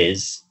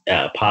is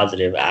a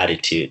positive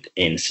attitude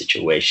in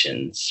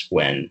situations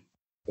when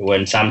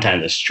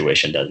sometimes the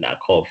situation does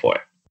not call for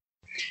it.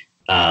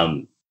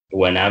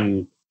 When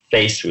I'm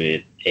faced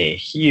with a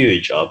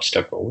huge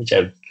obstacle, which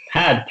I've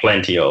had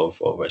plenty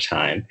of over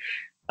time,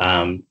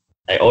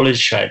 I always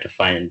try to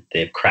find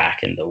the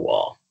crack in the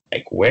wall.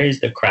 Like, where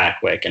is the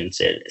crack where I can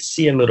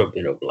see a little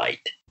bit of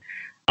light,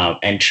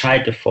 and try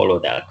to follow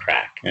that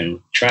crack and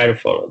try to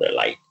follow the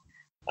light.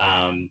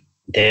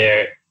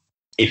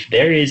 If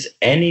there is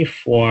any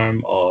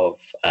form of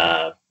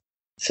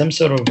some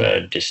sort of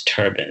a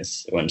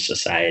disturbance when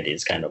society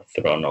is kind of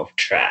thrown off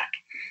track,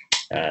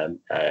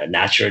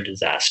 natural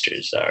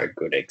disasters are a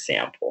good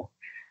example.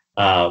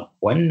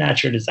 When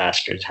natural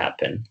disasters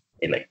happen,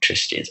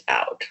 electricity is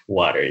out,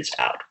 water is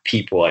out,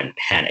 people are in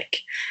panic.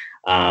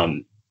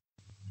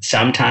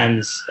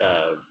 Sometimes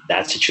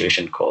that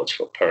situation calls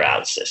for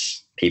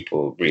paralysis.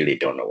 People really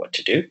don't know what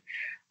to do.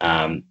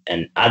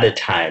 And other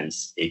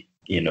times it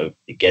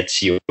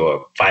gets you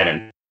fight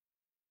and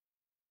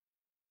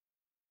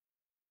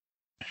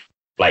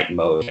flight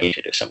mode. You need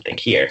to do something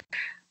here.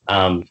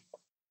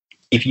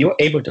 If you're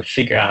able to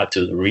figure out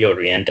to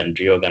reorient and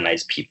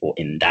reorganize people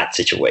in that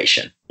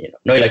situation,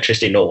 no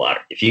electricity, no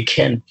water. If you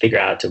can figure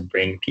out to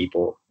bring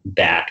people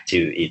back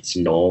to its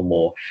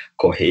normal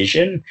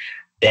cohesion,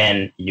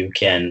 then you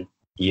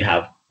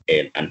have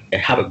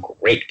a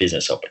great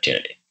business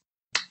opportunity.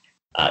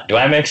 Do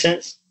I make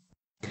sense?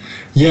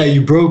 Yeah,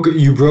 you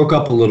broke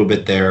up a little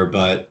bit there,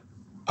 but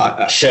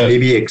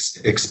maybe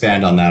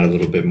expand on that a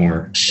little bit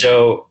more.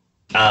 So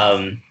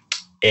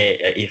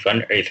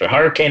if a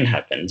hurricane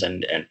happens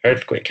and an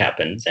earthquake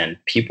happens and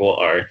people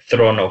are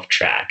thrown off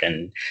track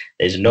and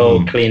there's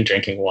no clean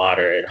drinking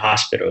water and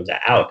hospitals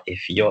are out,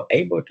 if you're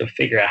able to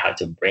figure out how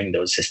to bring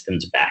those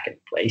systems back in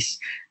place,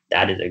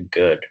 that is a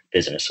good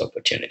business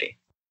opportunity.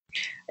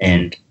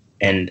 And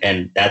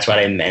that's what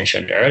I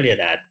mentioned earlier,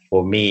 that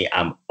for me,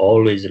 I'm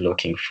always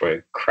looking for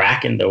a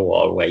crack in the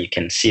wall where you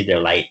can see the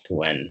light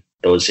when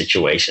those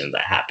situations are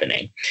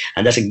happening.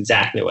 And that's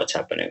exactly what's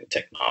happening with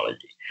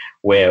technology,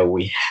 where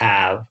we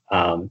have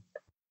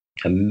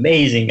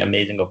amazing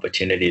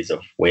opportunities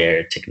of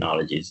where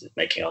technology is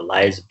making our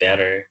lives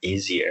better,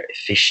 easier,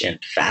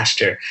 efficient,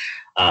 faster.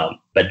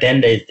 But then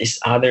there's this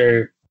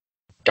other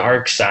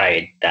dark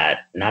side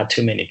that not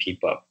too many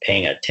people are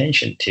paying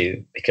attention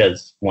to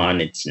because,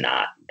 one, it's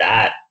not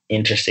that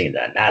interesting,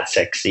 that not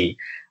sexy.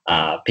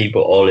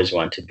 People always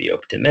want to be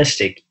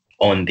optimistic.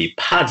 on the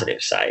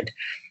positive side.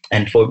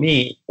 And for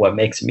me, what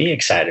makes me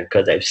excited,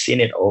 because I've seen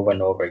it over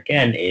and over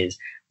again, is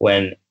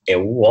when a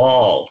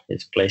wall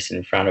is placed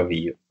in front of you,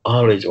 you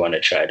always want to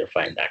try to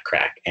find that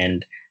crack.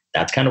 And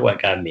that's kind of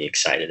what got me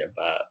excited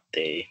about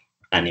the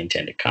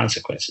unintended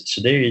consequences.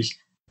 So there is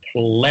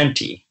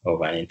plenty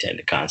of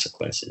unintended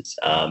consequences.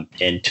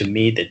 And to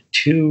me, the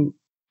two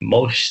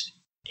most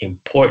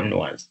important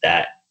ones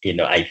that,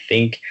 I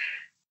think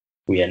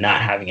we are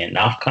not having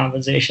enough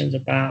conversations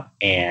about,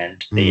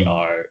 and they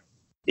are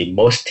the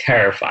most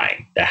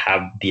terrifying, that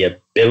have the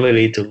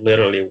ability to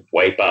literally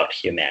wipe out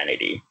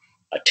humanity,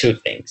 are two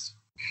things.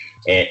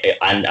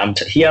 And I'm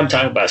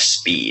talking about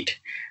speed.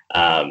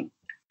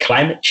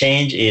 Climate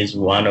change is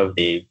one of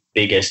the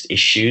biggest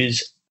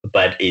issues,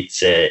 but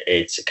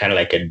it's kind of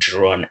like a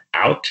drawn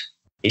out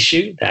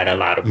issue that a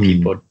lot of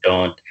people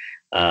don't.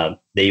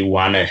 They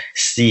want to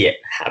see it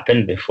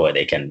happen before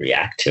they can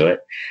react to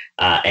it,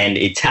 and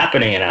it's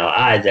happening in our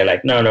eyes. They're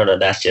like, no,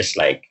 that's just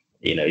like,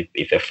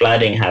 if a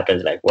flooding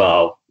happens, like,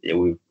 well,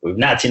 we've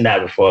not seen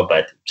that before,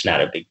 but it's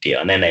not a big deal,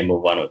 and then they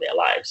move on with their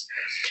lives.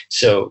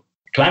 So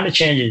climate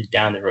change is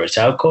down the road.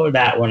 So I'll call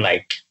that one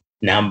like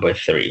number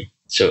 3.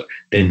 So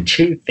the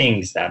two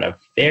things that are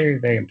very,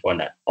 very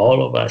important that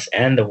all of us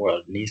and the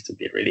world needs to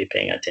be really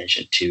paying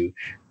attention to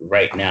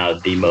right now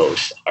the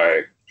most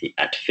are the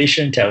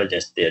artificial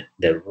intelligence,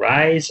 the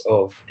rise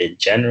of the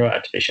general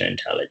artificial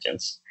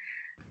intelligence.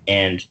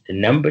 And the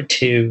number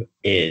 2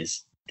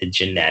 is the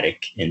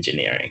genetic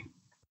engineering.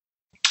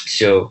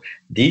 So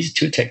these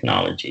two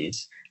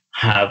technologies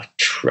have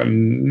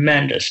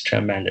tremendous,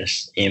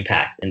 tremendous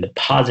impact in the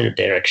positive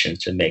direction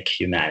to make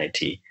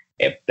humanity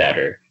a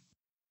better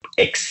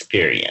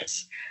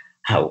experience.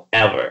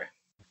 However,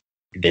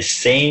 the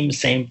same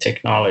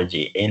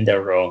technology in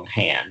the wrong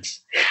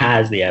hands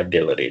has the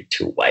ability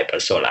to wipe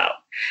us all out.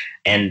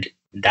 And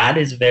that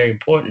is very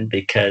important,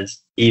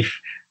 because if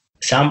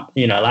some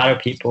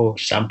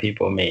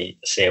people may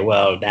say,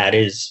 well, that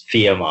is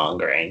fear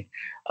mongering.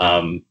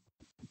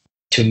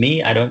 To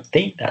me, I don't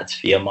think that's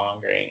fear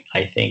mongering.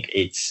 I think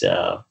it's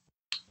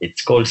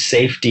called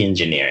safety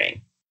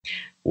engineering,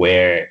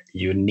 where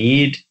you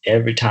need,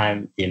 every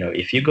time,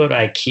 if you go to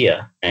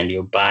IKEA and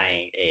you're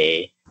buying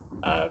a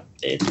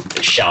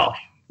shelf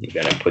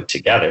you're going to put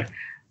together,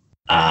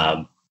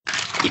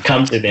 it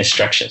comes with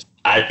instructions.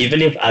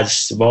 Even if as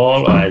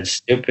small or as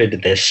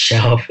stupid this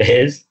shelf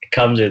is, it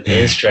comes with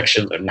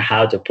instructions on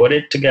how to put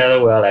it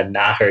together well and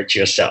not hurt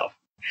yourself.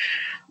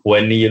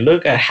 When you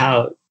look at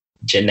how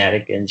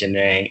genetic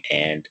engineering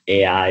and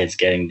AI is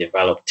getting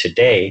developed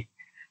today,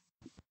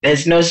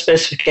 there's no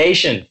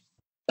specification.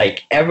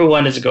 Like,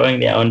 everyone is going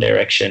their own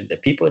direction. The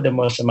people with the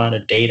most amount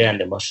of data and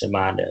the most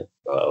amount of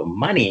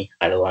money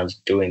are the ones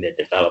doing the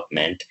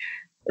development.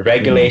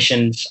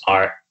 Regulations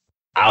are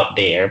out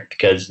there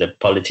because the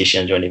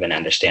politicians don't even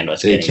understand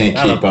what's getting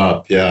developed. They can't keep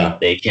up. Yeah,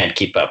 they can't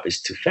keep up.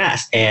 It's too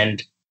fast.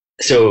 And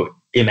so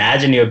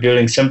imagine you're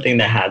building something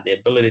that has the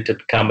ability to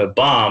become a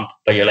bomb,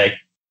 but you're like,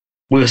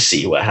 we'll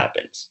see what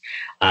happens.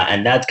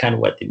 And that's kind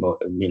of what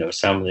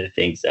some of the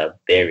things are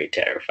very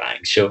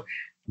terrifying. So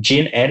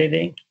gene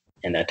editing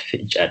and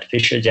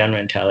artificial general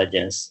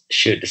intelligence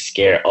should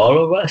scare all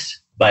of us,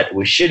 but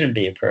we shouldn't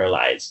be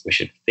paralyzed. We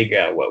should figure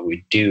out what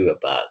we do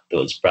about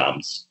those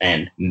problems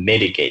and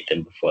mitigate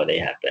them before they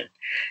happen.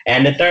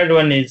 And the third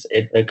one is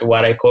like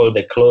what I call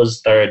the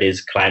closed third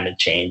is climate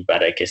change.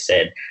 But like I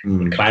said,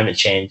 climate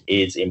change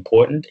is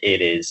important.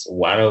 It is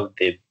one of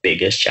the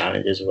biggest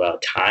challenges of our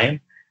time.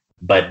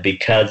 But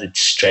because it's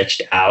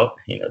stretched out,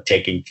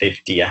 taking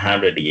 50,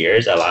 100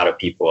 years, a lot of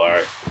people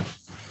are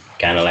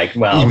kind of like,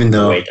 well,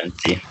 wait and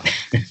see.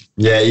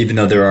 Yeah, even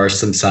though there are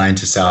some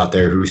scientists out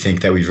there who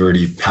think that we've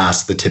already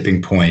passed the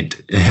tipping point.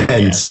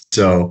 And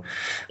so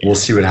we'll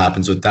see what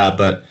happens with that.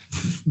 But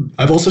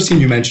I've also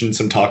seen you mention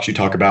some talks, you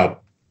talk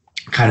about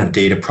kind of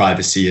data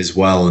privacy as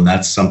well. And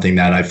that's something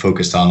that I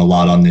focused on a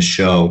lot on this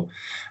show.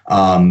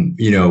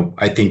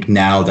 I think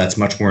now that's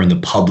much more in the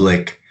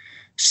public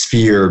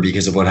sphere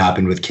because of what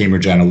happened with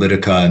Cambridge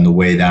Analytica and the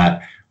way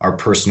that our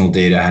personal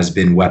data has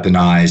been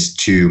weaponized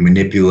to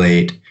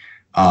manipulate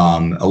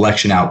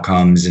election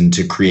outcomes and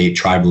to create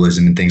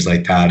tribalism and things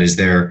like that. Is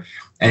there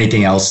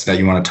anything else that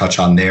you want to touch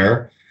on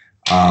there?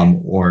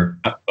 Or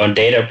on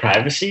data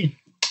privacy?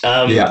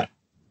 Data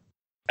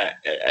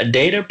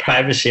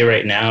privacy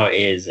right now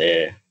is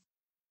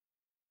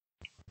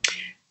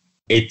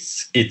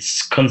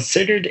it's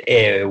considered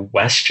a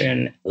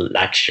Western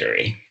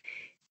luxury.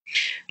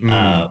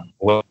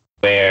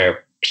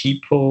 Where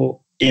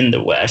people in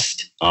the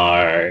West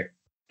are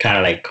kind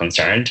of like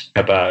concerned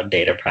about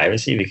data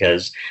privacy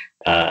because,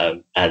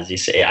 as you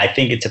say, I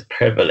think it's a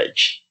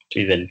privilege to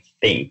even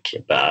think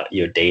about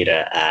your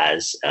data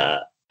as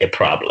a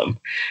problem.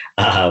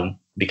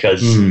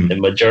 Because the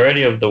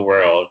majority of the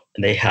world,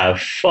 they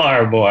have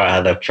far more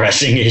other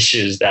pressing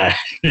issues that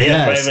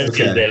their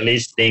privacy is the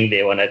least thing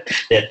they're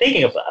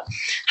thinking about.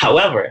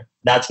 However,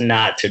 that's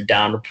not to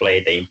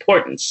downplay the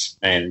importance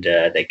and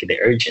the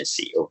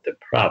urgency of the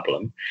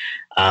problem.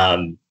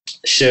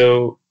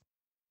 So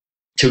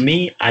to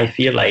me, I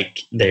feel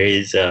like there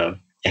is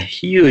a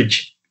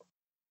huge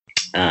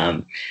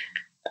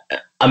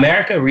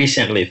America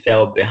recently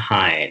fell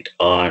behind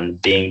on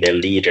being the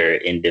leader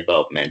in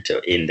development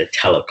in the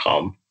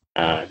telecom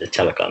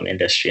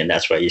industry, and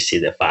that's why you see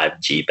the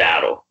 5G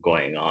battle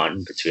going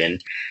on between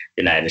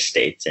the United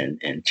States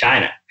and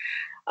China.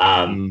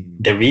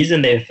 The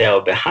reason they fell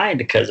behind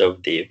because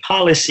of the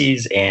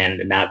policies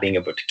and not being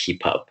able to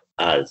keep up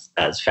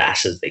as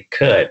fast as they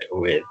could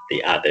with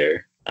the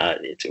other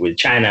with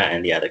China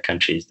and the other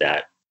countries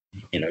that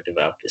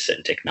developed this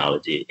certain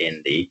technology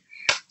in the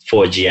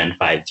 4G and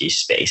 5G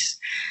space.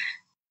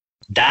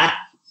 That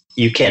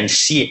you can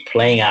see it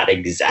playing out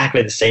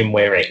exactly the same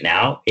way right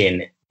now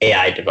in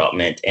AI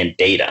development and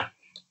data.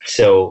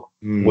 So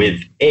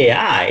with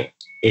AI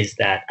is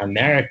that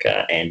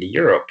America and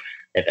Europe,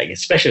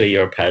 especially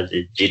Europe, has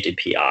the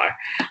GDPR,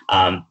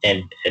 and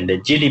the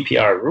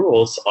GDPR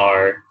rules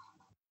are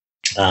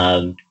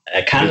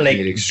kind of like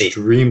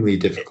extremely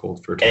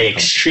difficult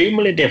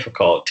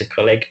to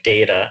collect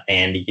data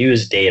and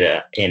use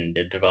data in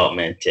the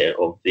development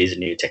of these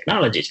new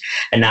technologies.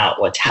 And now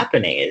what's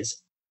happening is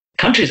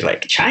countries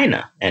like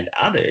China and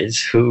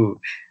others who,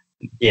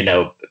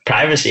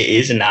 privacy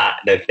is not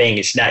the thing.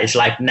 It's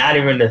like not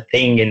even the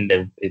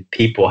thing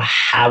people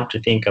have to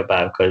think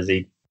about because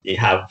they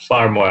have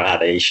far more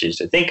other issues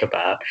to think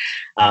about.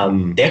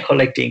 They're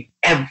collecting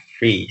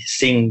every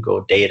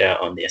single data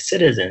on their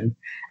citizens,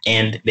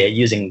 and they're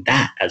using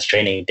that as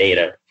training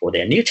data for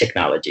their new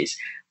technologies,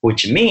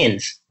 which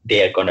means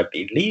they're going to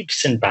be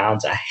leaps and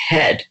bounds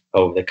ahead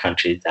of the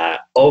countries that are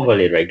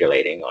overly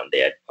regulating on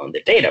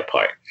the data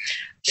part.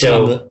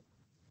 So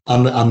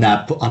on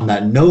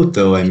that note,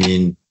 though, I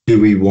mean, do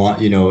we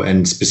want,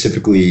 and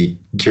specifically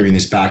carrying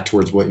this back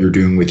towards what you're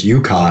doing with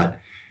UCOT,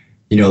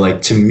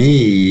 like to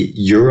me,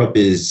 Europe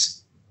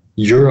is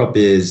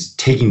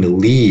taking the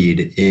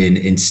lead in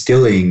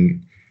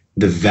instilling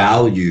the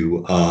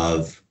value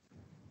of,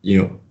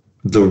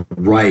 the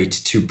right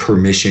to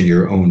permission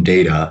your own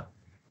data,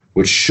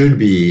 which should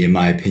be, in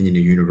my opinion, a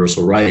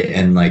universal right.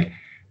 And like,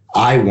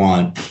 I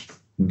want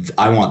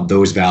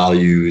those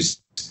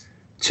values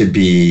to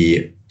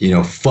be,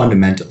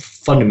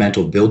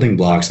 fundamental building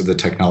blocks of the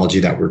technology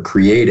that we're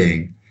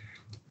creating.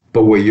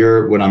 But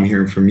what I'm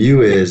hearing from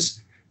you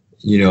is,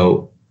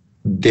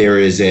 there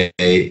is a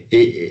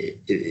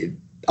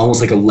almost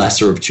like a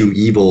lesser of two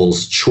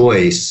evils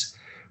choice.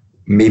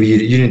 Maybe you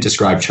didn't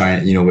describe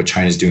China, what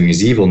China's doing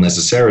is evil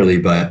necessarily,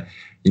 but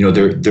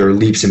they're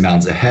leaps and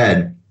bounds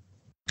ahead.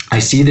 I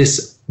see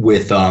this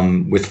with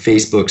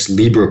Facebook's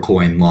Libra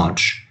coin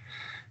launch.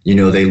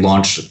 They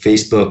launched,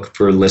 Facebook,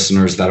 for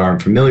listeners that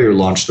aren't familiar,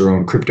 launched their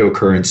own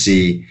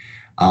cryptocurrency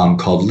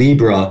called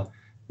Libra.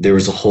 There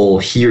was a whole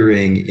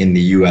hearing in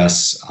the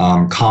US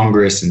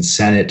Congress and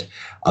Senate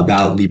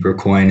about Libra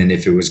coin and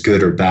if it was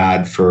good or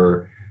bad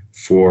for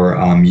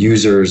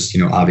users,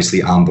 obviously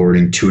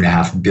onboarding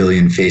 2.5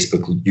 billion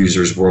Facebook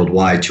users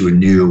worldwide to a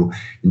new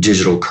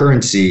digital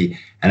currency.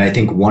 And I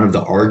think one of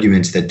the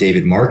arguments that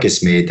David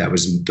Marcus made that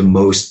was the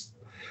most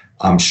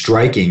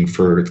striking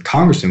for the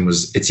congressman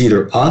was it's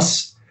either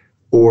us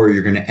or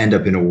you're going to end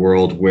up in a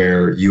world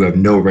where you have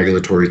no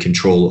regulatory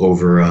control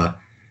over a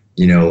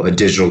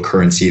digital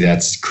currency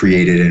that's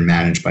created and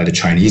managed by the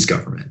Chinese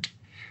government,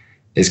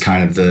 is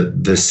kind of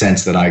the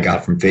sense that I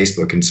got from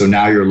Facebook. And so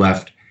now we're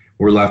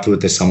left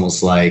with this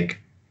almost like,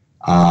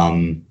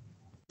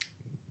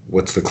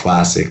 what's the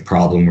classic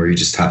problem where you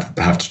just have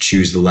to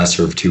choose the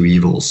lesser of two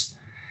evils?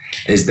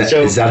 Is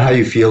that how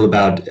you feel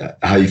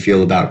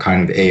about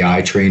kind of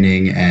AI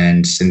training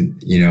and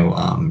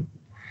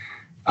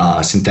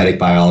synthetic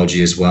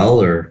biology as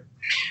well, or?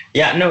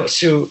 Yeah, no.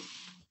 So,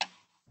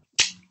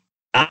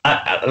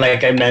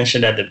 like I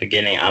mentioned at the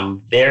beginning,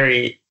 I'm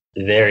very,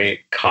 very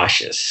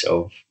cautious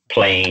of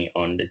playing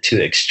on the two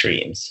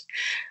extremes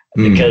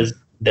because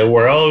the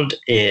world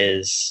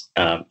is,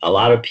 a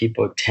lot of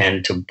people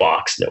tend to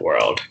box the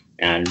world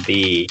and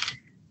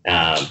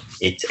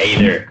it's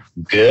either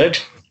good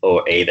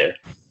or either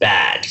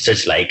bad. So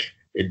it's like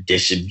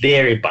this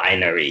very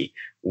binary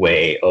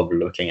way of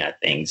looking at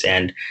things.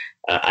 And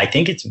I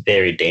think it's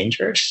very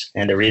dangerous.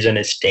 And the reason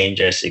it's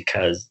dangerous is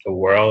because the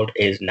world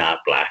is not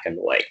black and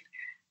white.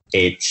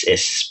 It's a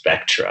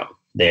spectrum.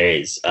 There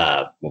is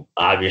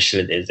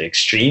obviously there's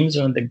extremes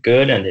on the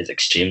good and there's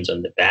extremes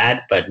on the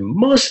bad, but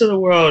most of the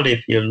world,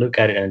 if you look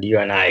at it, and you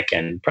and I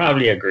can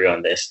probably agree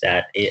on this,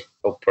 that it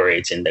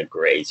operates in the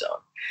gray zone.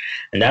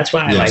 And that's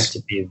why I like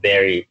to be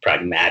very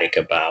pragmatic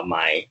about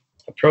my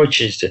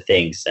approaches to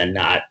things and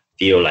not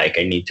feel like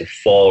I need to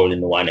fall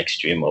in one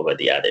extreme over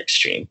the other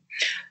extreme.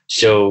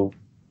 So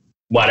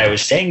what I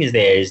was saying is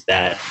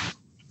that,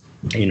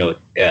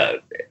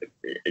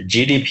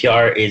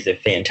 GDPR is a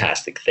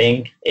fantastic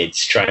thing.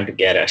 It's trying to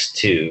get us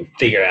to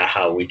figure out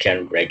how we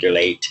can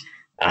regulate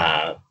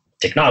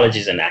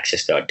technologies and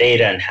access to our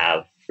data and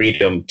have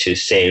freedom to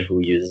say who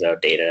uses our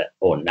data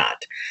or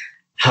not.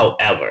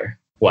 However,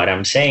 what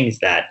I'm saying is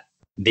that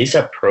this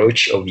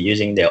approach of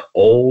using the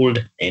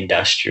old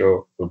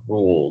industrial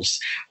rules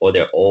or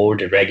the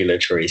old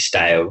regulatory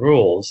style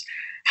rules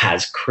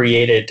has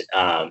created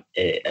an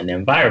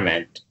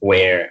environment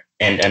where,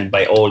 and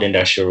by old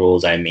industrial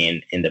rules, I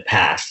mean in the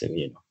past,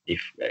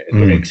 if a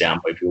good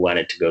example, if you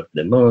wanted to go to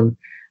the moon,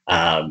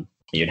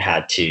 you'd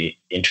have to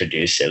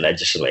introduce a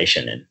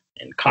legislation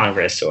in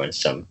Congress or in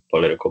some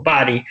political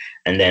body,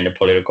 and then the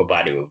political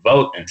body will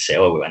vote and say,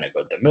 oh, we want to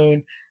go to the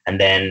moon. And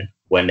then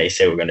when they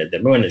say we're going to the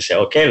moon, they say,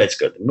 okay, let's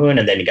go to the moon.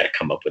 And then you got to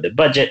come up with a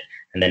budget.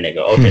 And then they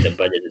go, okay, the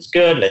budget is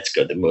good, let's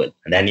go to the moon.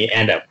 And then you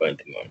end up going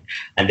to the moon.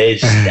 And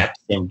there's steps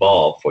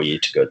involved for you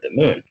to go to the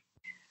moon.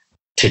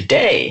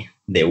 Today,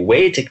 the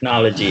way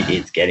technology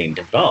is getting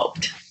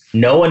developed,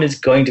 no one is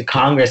going to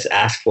Congress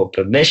ask for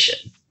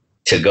permission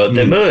to go to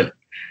the moon.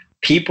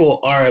 People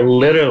are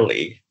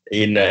literally,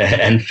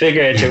 and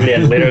figuratively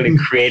and literally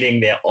creating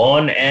their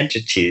own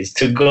entities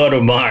to go to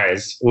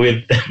Mars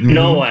with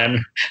no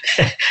one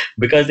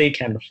because they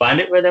can fund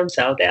it for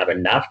themselves. They have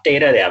enough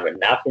data, they have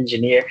enough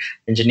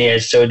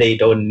engineers, so they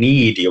don't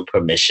need your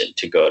permission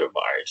to go to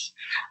Mars.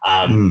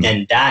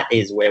 And that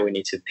is where we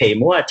need to pay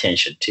more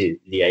attention to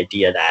the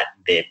idea that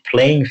the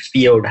playing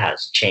field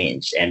has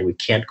changed and we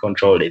can't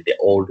control it the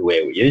old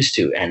way we used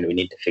to, and we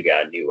need to figure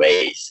out new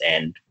ways.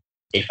 And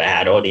if I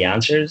had all the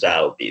answers,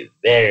 I would be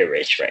very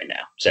rich right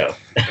now. So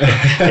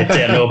it's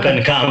an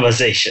open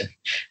conversation.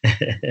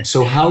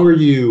 So how are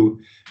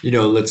you,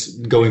 let's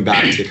going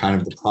back to kind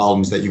of the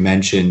problems that you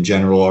mentioned,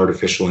 general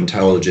artificial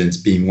intelligence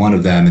being one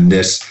of them. And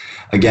this,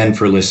 again,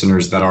 for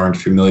listeners that aren't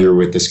familiar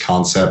with this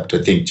concept,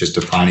 I think just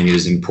defining it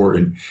is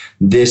important.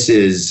 This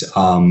is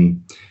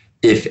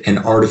if an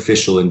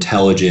artificial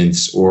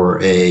intelligence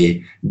or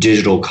a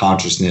digital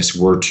consciousness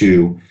were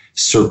to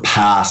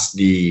surpass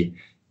the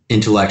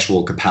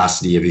intellectual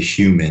capacity of a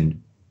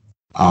human,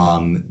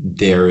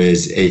 there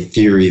is a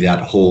theory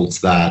that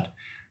holds that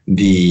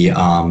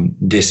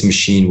this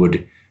machine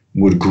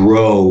would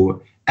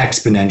grow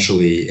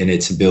exponentially in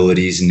its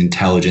abilities and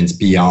intelligence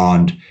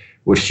beyond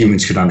what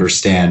humans could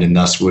understand, and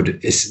thus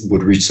would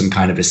reach some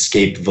kind of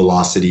escape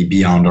velocity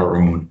beyond our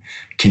own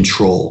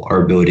control,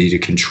 our ability to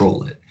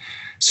control it.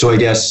 So I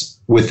guess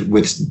with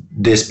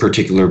this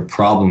particular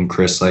problem,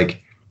 Chris,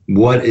 like,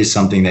 what is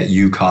something that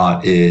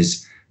UCOT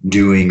is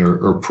doing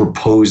or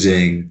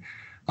proposing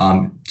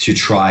to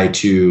try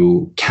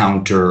to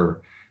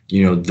counter,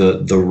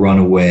 the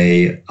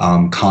runaway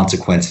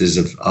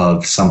consequences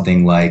of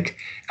something like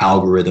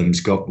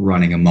algorithms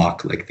running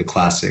amok, like the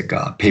classic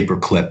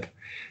paperclip,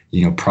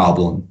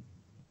 problem?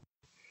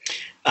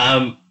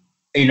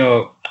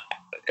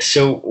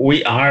 So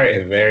we are we're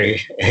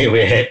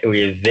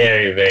a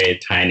very, very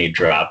tiny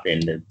drop in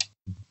the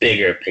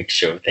bigger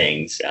picture of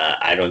things.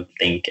 I don't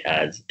think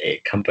as a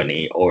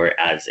company or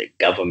as a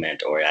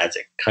government or as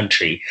a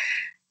country,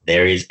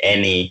 there is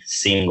any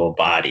single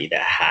body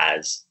that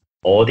has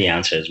all the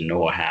answers,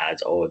 nor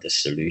has all the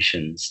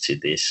solutions to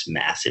this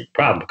massive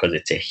problem, because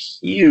it's a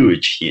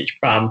huge, huge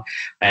problem.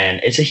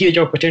 And it's a huge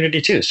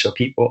opportunity too. So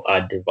people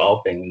are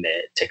developing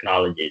the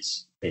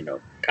technologies,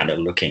 kind of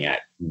looking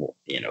at,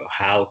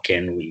 how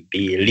can we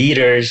be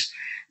leaders,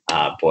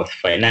 both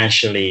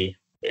financially,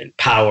 in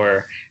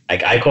power.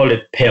 Like I call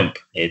it pimp.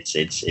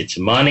 It's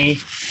money,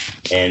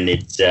 and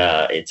it's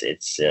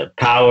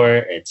power,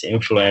 it's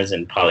influence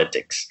and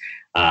politics.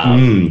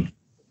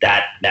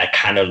 That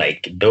kind of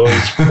like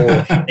those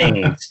four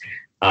things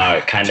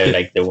are kind of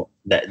like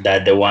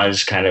the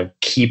ones kind of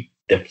keep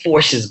the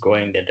forces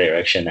going the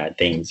direction that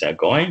things are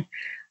going.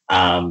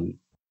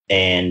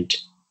 And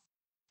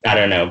I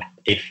don't know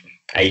if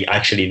I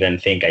actually even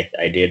think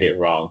I did it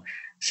wrong.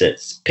 So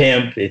it's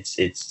pimp,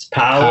 it's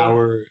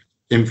power,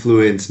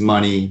 influence,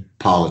 money,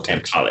 politics.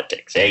 And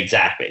politics.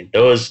 Exactly.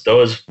 Those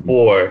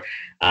four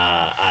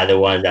are the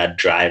ones that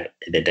drive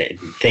the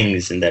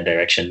things in the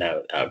direction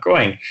that are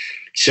growing.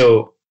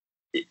 So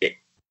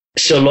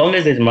long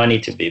as there's money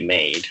to be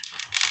made,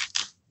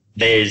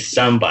 there's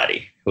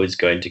somebody who's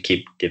going to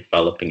keep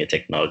developing a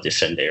technology in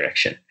some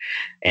direction.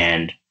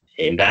 And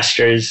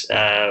investors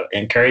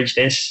encourage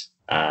this.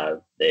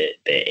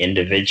 The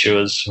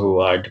individuals who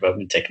are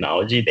developing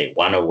technology, they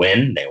want to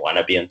win. They want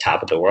to be on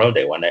top of the world.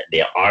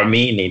 Their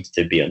army needs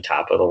to be on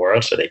top of the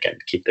world so they can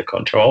keep the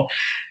control.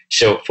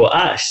 So for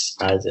us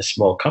as a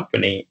small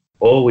company,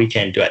 all we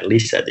can do, at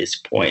least at this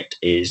point,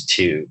 is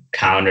to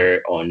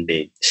counter on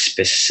the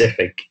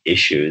specific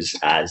issues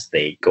as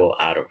they go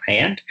out of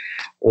hand,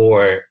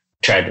 or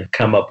try to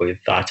come up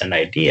with thoughts and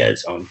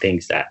ideas on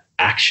things that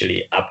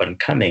actually up and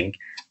coming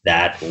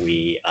that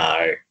we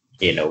are,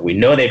 we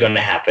know they're going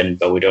to happen,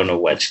 but we don't know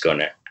what's going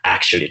to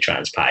actually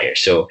transpire.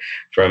 So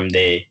from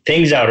the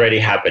things already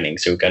happening,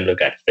 so we can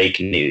look at fake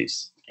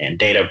news and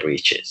data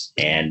breaches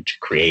and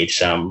create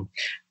some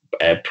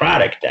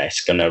product that's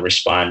going to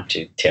respond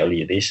to tell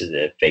you this is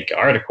a fake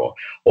article,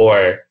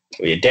 or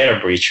with a data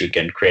breach, we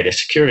can create a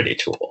security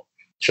tool.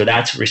 So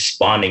that's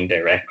responding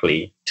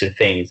directly to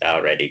things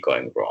already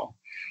going wrong.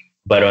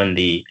 But on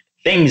the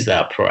things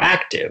that are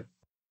proactive,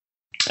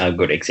 a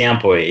good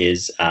example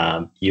is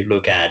you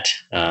look at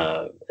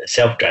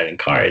self-driving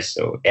cars.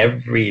 So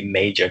every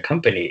major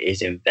company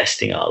is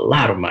investing a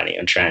lot of money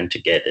on trying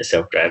to get a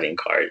self-driving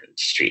car in the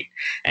street.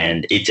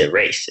 And it's a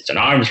race. It's an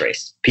arms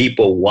race.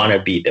 People want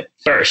to be the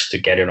first to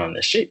get it on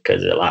the street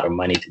because there's a lot of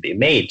money to be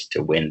made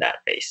to win that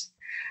race.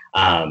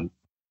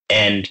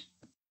 And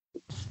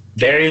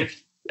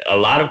a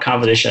lot of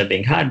conversation are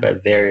being had,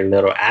 but very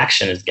little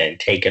action is getting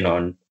taken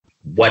on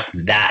what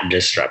that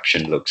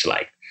disruption looks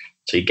like.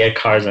 So you get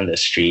cars on the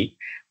street.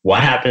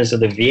 What happens to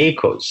the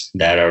vehicles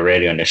that are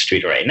already on the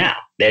street right now?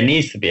 There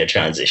needs to be a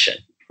transition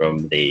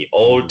from the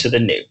old to the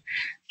new.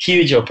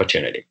 Huge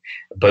opportunity,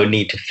 but we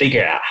need to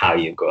figure out how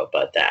you go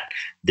about that.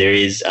 There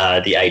is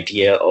the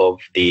idea of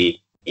the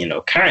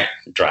current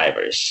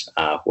drivers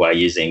who are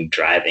using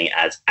driving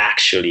as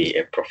actually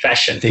a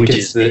profession. I think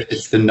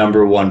it's the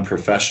number one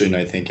profession,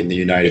 I think, in the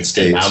United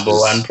States. The number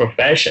one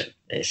profession.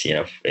 It's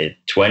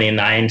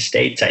 29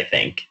 states, I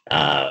think,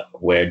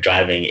 where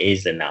driving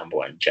is the number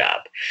one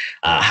job.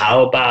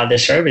 How about the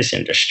service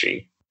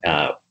industry,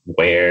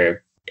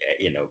 where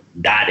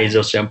that is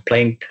also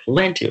employing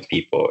plenty of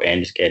people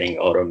and it's getting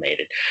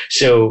automated.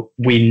 So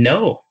we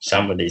know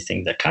some of these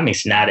things are coming.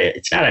 It's not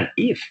an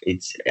if,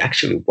 it's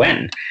actually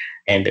when.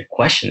 And the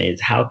question is,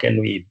 how can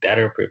we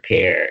better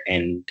prepare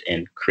and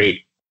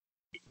create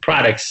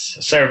products,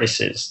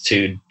 services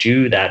to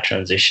do that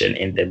transition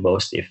in the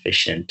most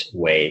efficient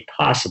way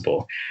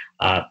possible?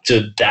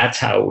 So that's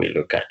how we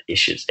look at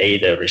issues,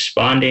 either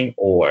responding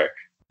or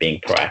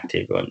being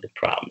proactive on the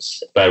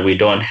problems. But we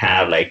don't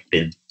have like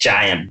the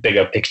giant,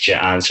 bigger picture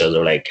answers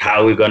or like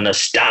how are we going to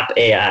stop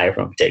AI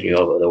from taking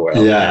over the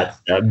world. Yeah.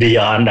 That's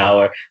beyond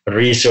our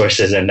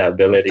resources and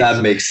abilities.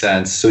 That makes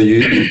sense. So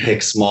you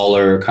pick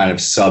smaller kind of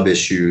sub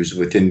issues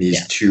within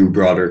these two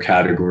broader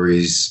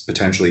categories,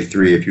 potentially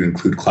three if you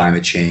include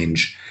climate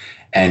change,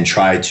 and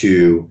try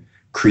to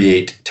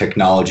create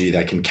technology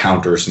that can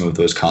counter some of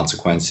those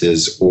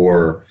consequences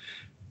or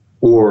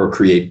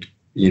create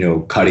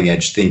cutting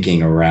edge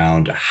thinking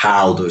around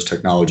how those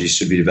technologies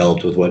should be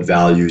developed with what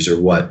values or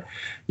what,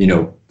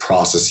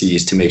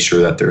 processes to make sure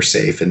that they're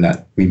safe and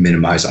that we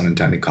minimize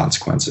unintended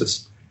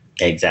consequences.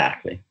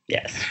 Exactly.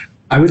 Yes.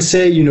 I would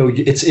say,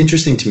 it's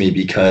interesting to me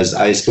because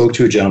I spoke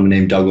to a gentleman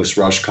named Douglas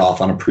Rushkoff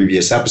on a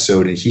previous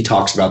episode, and he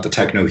talks about the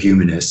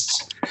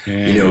techno-humanists,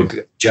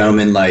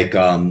 gentlemen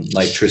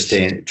like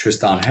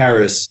Tristan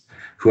Harris,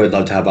 who I'd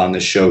love to have on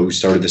this show, who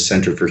started the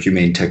Center for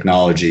Humane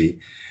Technology.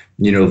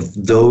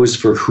 Those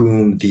for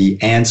whom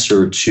the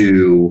answer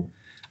to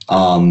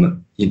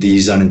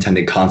these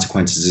unintended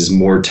consequences is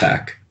more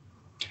tech.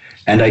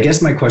 And I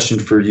guess my question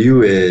for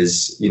you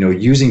is,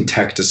 using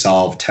tech to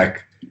solve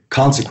tech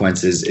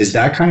consequences, is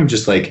that kind of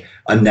just like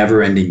a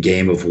never-ending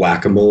game of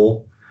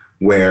whack-a-mole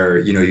where,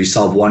 you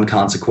solve one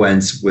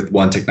consequence with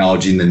one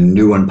technology and then a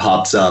new one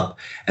pops up,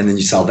 and then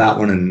you solve that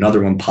one and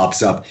another one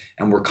pops up,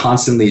 and we're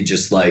constantly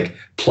just like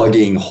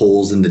plugging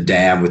holes in the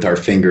dam with our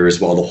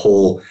fingers while the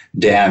whole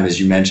dam, as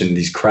you mentioned,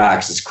 these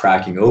cracks is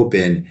cracking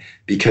open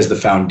because the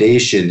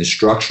foundation, the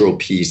structural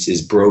piece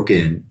is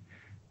broken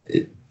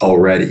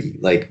already.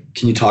 Like,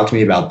 can you talk to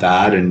me about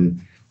that?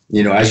 And,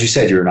 as you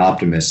said, you're an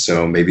optimist,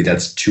 so maybe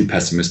that's too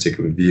pessimistic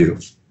of a view.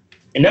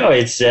 No,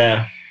 it's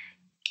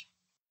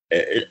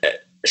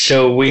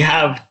so we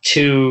have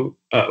to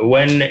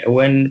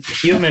when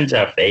humans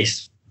are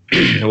faced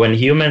faced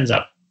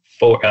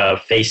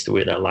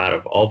with a lot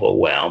of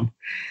overwhelm,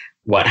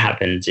 what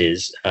happens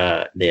is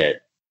there are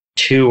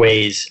two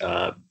ways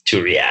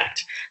to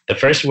react. The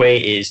first way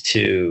is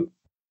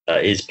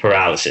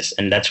paralysis,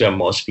 and that's where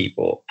most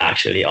people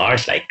actually are.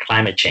 It's like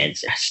climate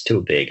change. That's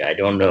too big. I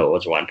don't know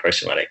as one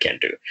person what I can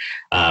do.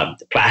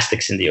 The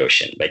plastics in the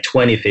ocean. By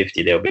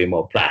 2050, there'll be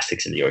more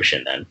plastics in the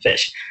ocean than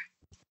fish.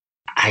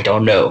 I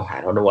don't know. I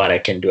don't know what I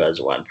can do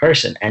as one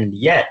person. And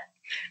yet,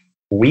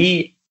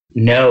 we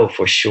know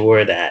for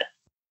sure that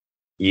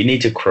you need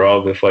to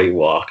crawl before you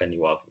walk, and you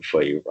walk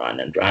before you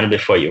run, and run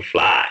before you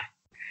fly.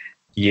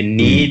 You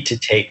need to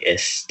take a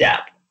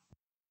step.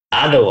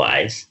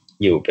 Otherwise,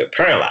 you'll be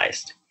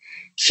paralyzed.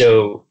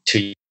 So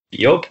to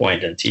your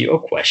point and to your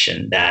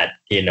question that,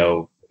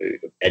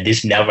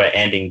 this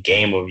never-ending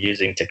game of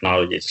using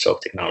technology to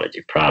solve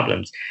technology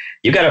problems,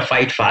 you got to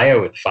fight fire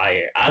with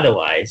fire.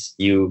 Otherwise,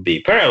 you'll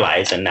be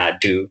paralyzed and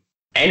not do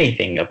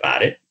anything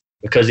about it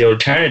because the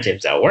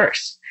alternatives are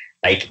worse.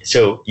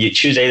 So you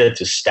choose either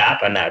to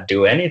stop and not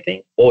do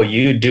anything, or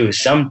you do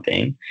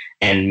something,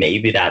 and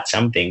maybe that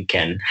something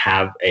can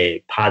have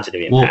a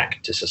positive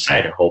impact to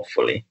society,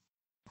 hopefully.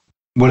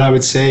 What I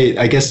would say,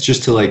 I guess,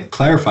 just to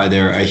clarify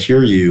there, I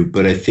hear you,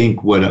 but I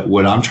think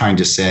what I'm trying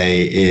to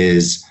say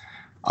is,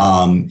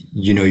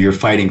 you're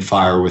fighting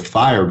fire with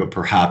fire, but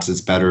perhaps it's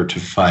better to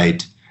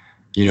fight,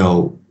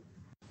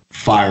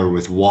 fire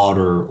with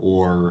water,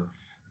 or,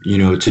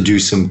 to do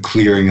some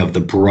clearing of the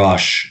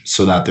brush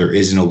so that there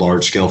isn't a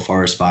large scale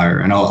forest fire.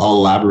 And I'll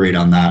elaborate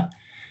on that.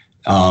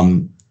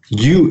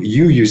 you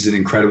used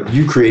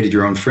you created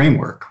your own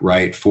framework,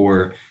 right,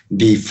 for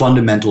the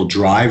fundamental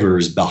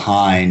drivers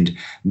behind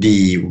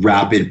the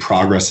rapid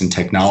progress in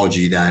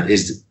technology that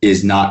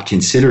is not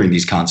considering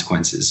these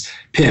consequences.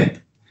 Pimp,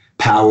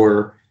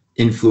 power,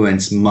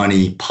 influence,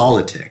 money,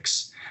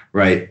 politics,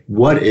 right?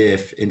 What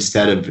if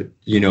instead of,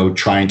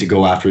 trying to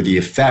go after the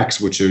effects,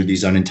 which are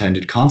these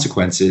unintended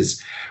consequences,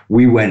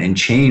 we went and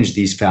changed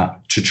these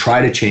to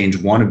try to change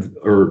one of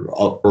or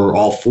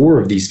all four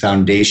of these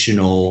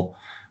foundational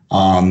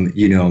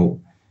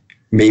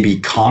maybe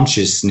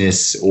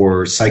consciousness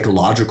or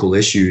psychological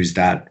issues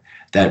that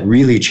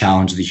really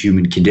challenge the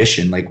human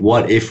condition? Like,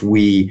 what if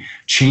we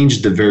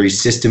changed the very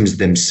systems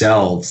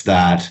themselves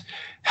that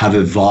have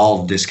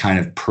evolved this kind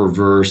of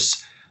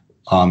perverse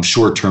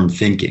short-term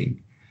thinking?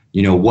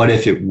 What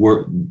if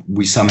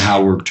we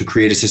somehow were to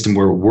create a system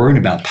where it weren't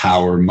about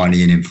power,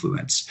 money, and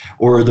influence?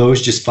 Or are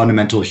those just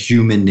fundamental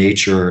human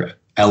nature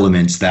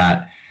elements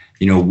that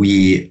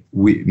we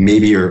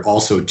maybe are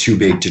also too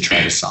big to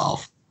try to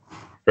solve?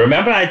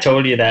 Remember, I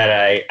told you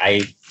that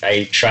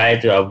I try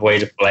to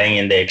avoid playing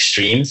in the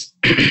extremes.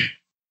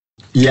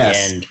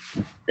 Yes.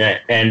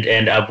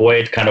 And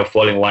avoid kind of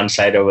falling one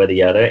side over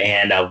the other,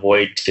 and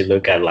avoid to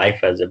look at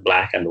life as a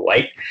black and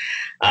white.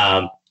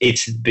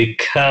 It's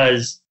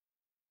because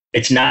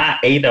it's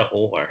not either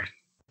or.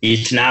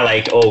 It's not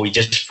like, oh, we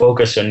just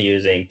focus on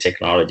using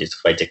technology to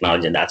fight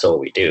technology and that's all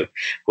we do.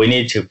 We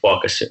need to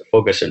focus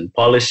on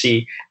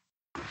policy.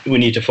 We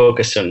need to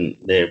focus on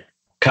the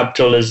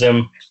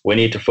capitalism. We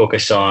need to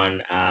focus on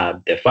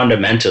the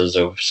fundamentals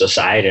of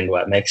society and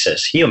what makes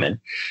us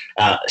human.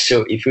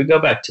 So if we go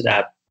back to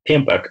that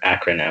PIMP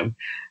acronym,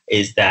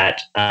 is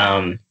that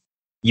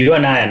you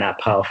and I are not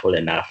powerful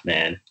enough,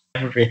 man.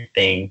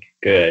 Everything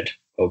good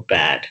or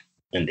bad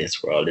in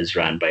this world is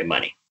run by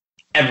money.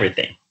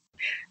 Everything.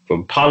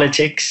 From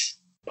politics,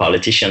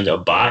 politicians are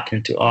bought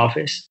into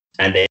office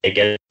and they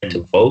get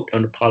to vote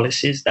on the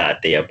policies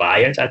that their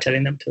buyers are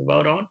telling them to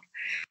vote on,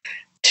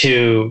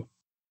 to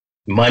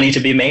money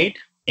to be made.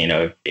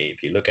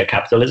 If you look at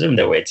capitalism,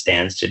 the way it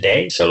stands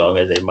today, so long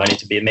as there's money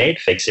to be made,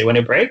 fix it when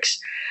it breaks.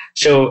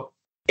 So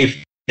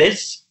if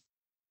this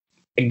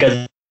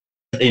goes,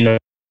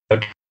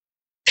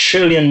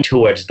 trillion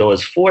towards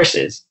those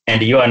forces,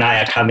 and you and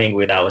I are coming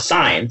with our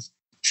signs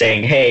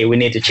saying, hey, we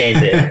need to change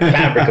the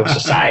fabric of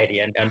society,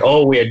 and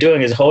all we're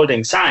doing is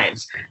holding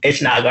signs,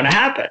 it's not going to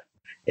happen.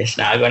 It's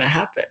not going to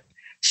happen.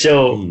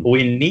 So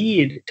we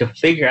need to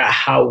figure out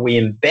how we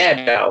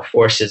embed our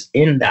forces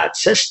in that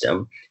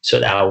system so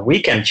that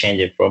we can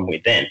change it from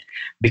within.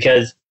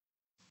 Because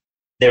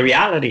the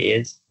reality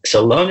is,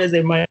 so long as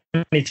there's money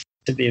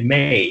to be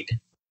made,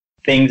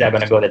 things are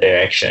going to go the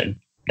direction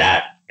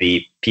that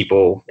the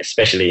people,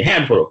 especially a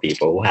handful of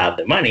people who have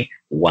the money,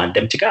 want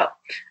them to go.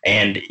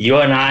 And you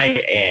and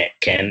I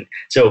can.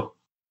 So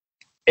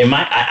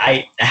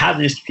I have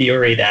this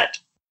theory that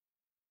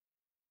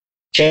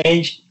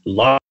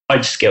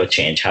large-scale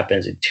change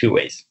happens in two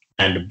ways.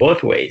 And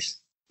both ways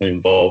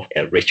involve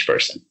a rich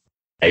person.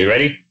 Are you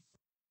ready?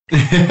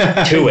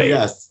 Two ways.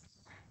 Yes,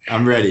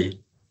 I'm ready.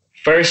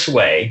 First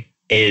way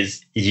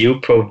is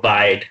you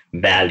provide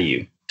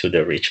value to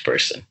the rich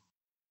person,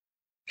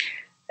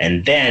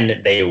 and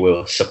then they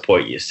will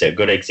support you. So a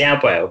good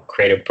example, I'll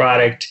create a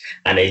product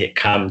and they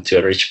come to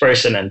a rich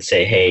person and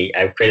say, hey,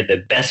 I've created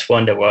the best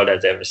phone the world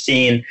has ever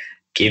seen.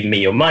 Give me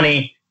your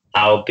money.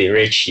 I'll be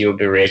rich. You'll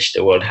be rich.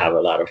 The world have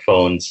a lot of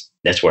phones.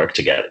 Let's work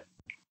together.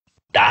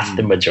 That's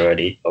the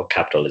majority of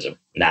capitalism.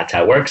 And that's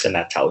how it works. And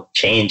that's how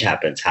change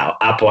happens, how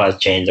Apple has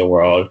changed the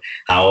world,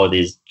 how all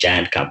these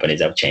giant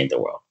companies have changed the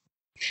world.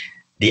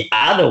 The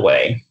other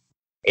way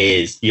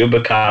is you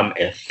become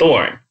a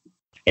thorn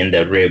in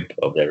the rib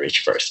of the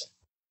rich person.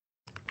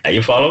 Are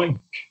you following?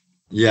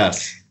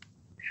 Yes.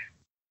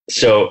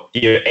 So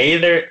you're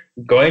either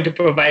going to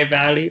provide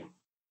value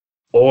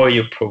or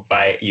you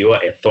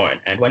are a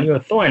thorn. And when you're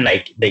a thorn,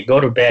 like they go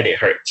to bed, it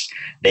hurts.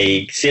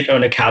 They sit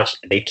on the couch,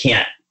 they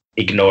can't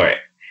ignore it.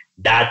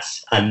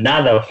 That's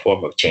another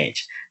form of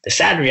change. The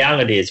sad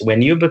reality is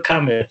when you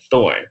become a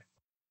thorn,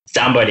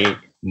 somebody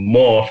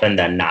more often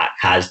than not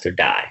has to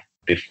die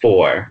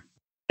before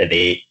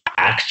the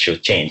actual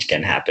change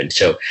can happen.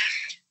 So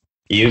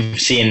you've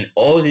seen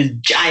all these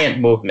giant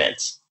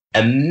movements.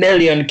 1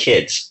 million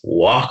kids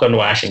walk on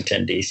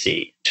Washington,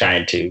 D.C.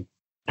 trying to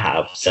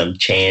have some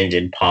change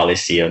in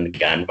policy on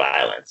gun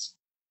violence.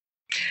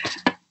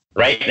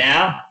 Right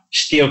now,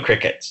 still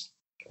crickets.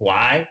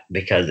 Why?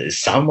 Because there's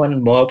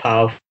someone more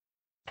powerful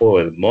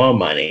with more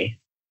money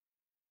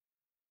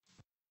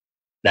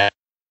that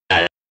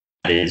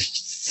is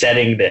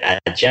setting the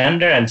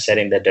agenda and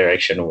setting the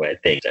direction where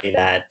things are.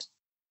 That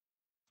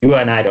you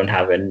and I don't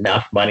have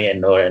enough money and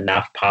nor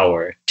enough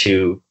power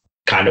to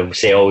kind of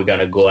say, oh, we're going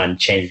to go and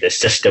change the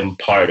system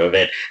part of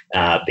it,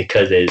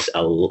 because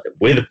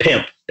with a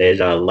pimp, there's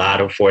a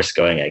lot of force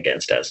going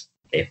against us,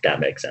 if that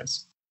makes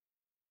sense.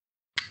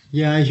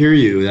 Yeah, I hear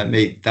you.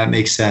 That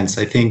makes sense.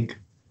 I think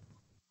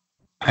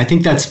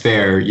that's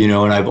fair,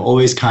 and I've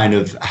always kind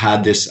of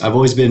had this, I've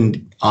always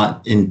been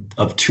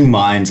of two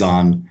minds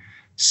on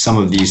some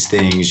of these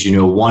things.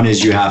 One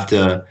is you have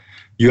to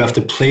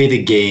play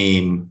the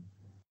game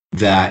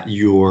that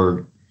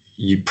you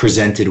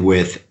presented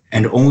with,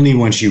 and only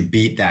once you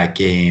beat that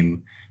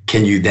game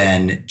can you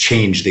then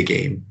change the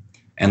game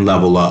and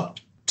level up.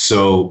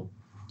 So,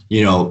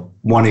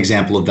 one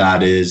example of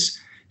that is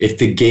if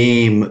the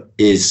game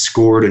is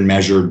scored and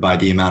measured by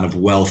the amount of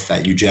wealth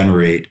that you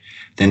generate,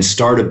 then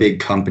start a big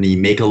company,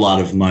 make a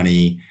lot of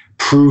money,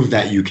 prove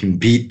that you can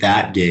beat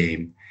that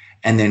game,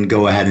 and then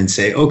go ahead and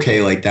say,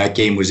 okay, like that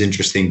game was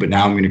interesting, but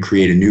now I'm going to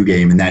create a new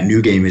game. And that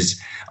new game is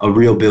a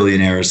real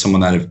billionaire, is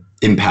someone that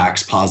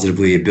impacts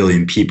positively 1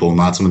 billion people,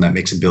 not someone that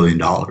makes $1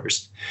 billion,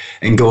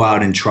 and go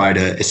out and try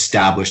to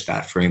establish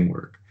that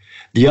framework.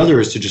 The other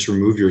is to just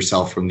remove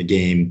yourself from the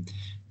game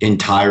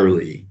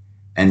entirely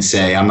and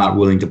say, I'm not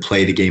willing to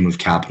play the game of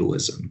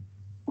capitalism.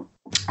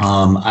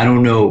 I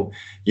don't know,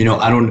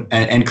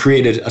 and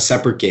create a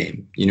separate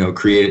game,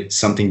 create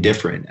something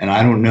different. And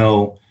I don't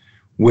know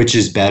which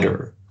is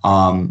better.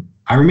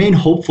 I remain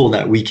hopeful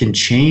that we can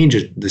change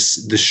the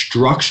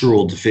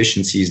structural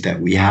deficiencies that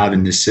we have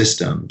in the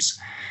systems,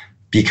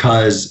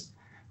 because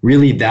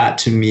really that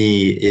to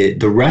me,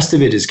 the rest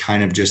of it is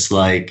kind of just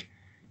like,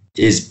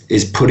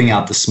 is putting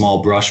out the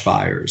small brush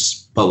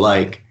fires. But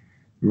like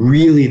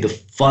really the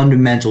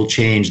fundamental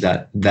change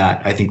that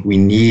I think we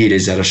need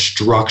is at a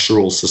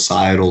structural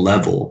societal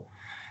level.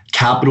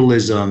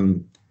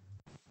 Capitalism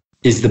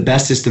is the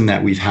best system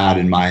that we've had,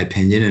 in my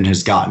opinion, and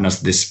has gotten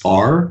us this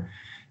far.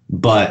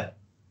 But,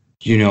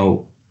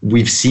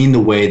 we've seen the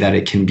way that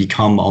it can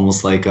become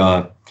almost like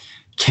a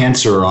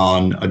cancer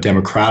on a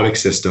democratic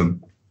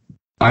system.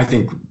 I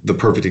think the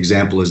perfect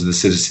example is the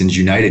Citizens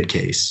United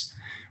case,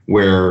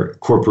 where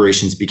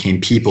corporations became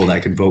people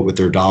that could vote with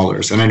their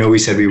dollars. And I know we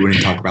said we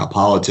wouldn't talk about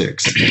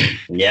politics.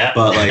 Yeah.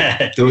 But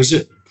like those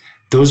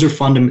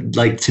are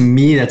like, to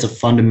me, that's a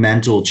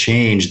fundamental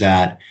change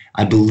that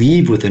I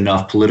believe with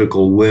enough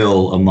political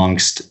will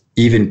amongst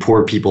even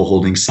poor people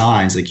holding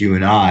signs like you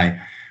and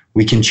I,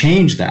 we can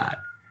change that.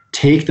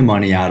 Take the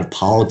money out of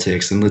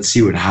politics and let's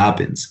see what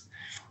happens.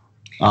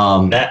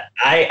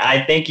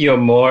 I think you're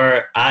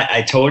more,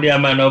 I told you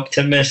I'm an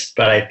optimist,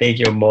 but I think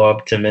you're more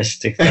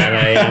optimistic than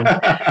I am.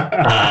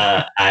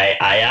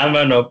 I am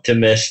an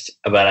optimist,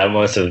 but I'm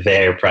also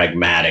very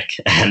pragmatic,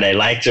 and I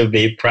like to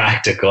be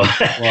practical.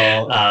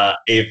 Well,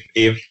 if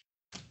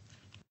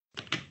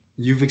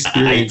you've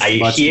experienced I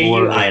much hear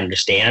more. you, I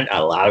understand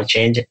a lot of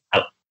change.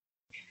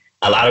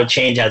 A lot of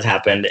change has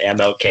happened.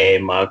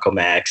 MLK, Malcolm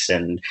X,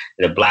 and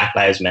the Black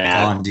Lives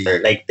Matter.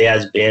 Like there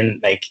has been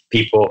like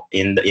people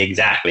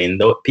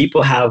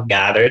people have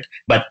gathered,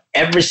 but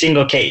every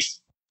single case,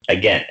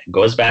 again,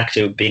 goes back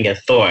to being a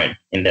thorn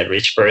in the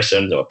rich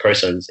person's or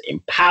persons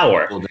in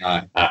power.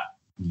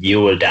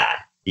 You will die.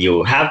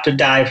 You have to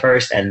die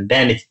first, and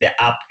then it's the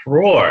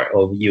uproar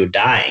of you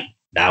dying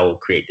that will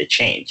create the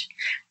change.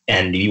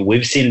 And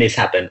we've seen this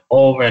happen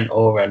over and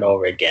over and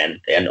over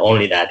again. And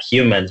only that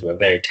humans were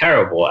very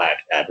terrible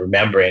at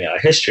remembering our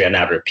history and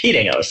not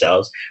repeating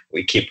ourselves.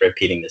 We keep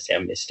repeating the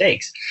same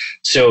mistakes.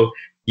 So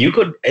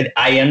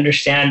I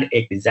understand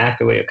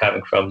exactly where you're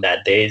coming from,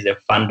 that there is a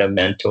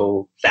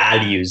fundamental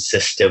values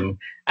system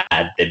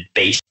at the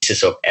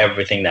basis of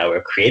everything that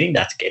we're creating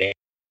that's getting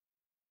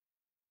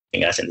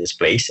us in this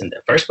place in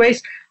the first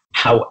place.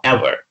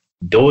 However,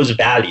 those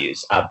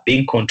values are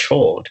being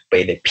controlled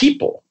by the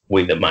people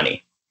with the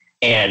money.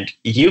 And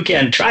you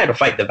can try to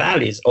fight the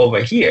values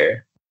over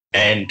here.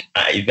 And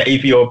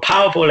if you're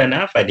powerful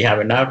enough and you have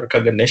enough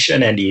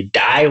recognition and you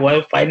die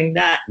while fighting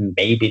that,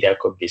 maybe there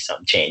could be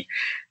some change.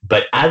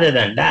 But other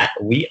than that,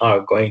 we are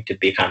going to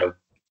be kind of,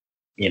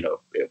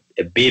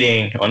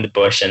 beating on the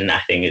bush, and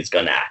nothing is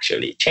going to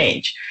actually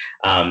change.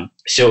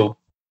 So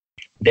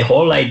the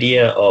whole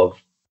idea of,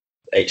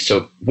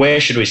 so where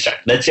should we start?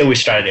 Let's say we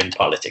started in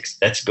politics.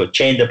 Let's go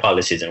change the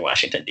policies in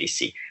Washington,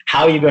 D.C.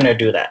 How are you going to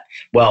do that?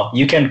 Well,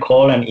 you can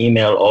call and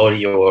email all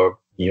your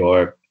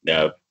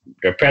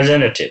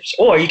representatives,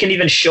 or you can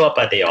even show up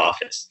at the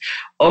office.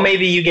 Or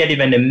maybe you get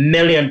even 1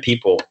 million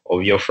people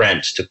of your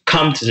friends to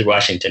come to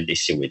Washington,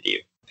 D.C. with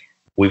you.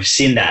 We've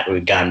seen that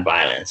with gun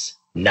violence.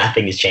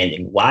 Nothing is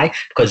changing. Why?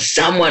 Because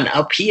someone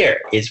up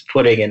here is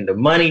putting in the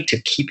money to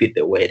keep it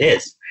the way it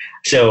is.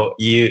 So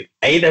you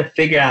either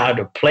figure out how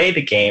to play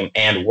the game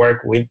and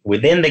work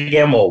within the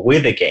game or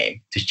with the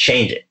game to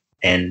change it.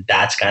 And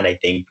that's kind of, I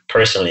think,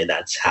 personally,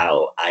 that's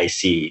how I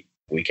see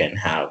we can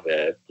have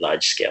a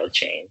large scale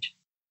change.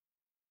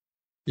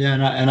 Yeah,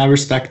 and I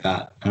respect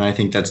that. And I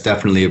think that's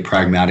definitely a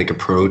pragmatic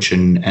approach.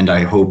 And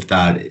I hope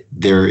that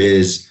there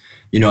is,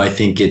 I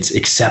think it's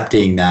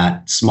accepting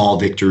that small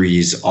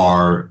victories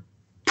are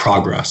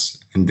progress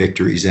and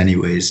victories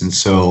anyways. And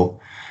so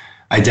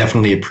I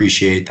definitely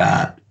appreciate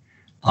that.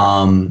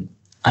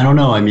 I don't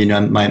know. I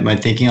mean, my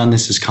thinking on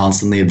this is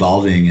constantly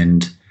evolving,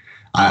 and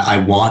I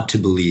want to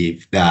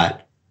believe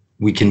that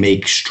we can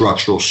make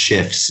structural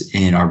shifts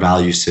in our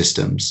value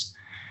systems.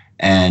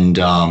 And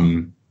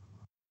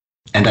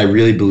I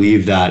really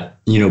believe that,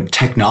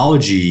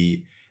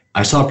 technology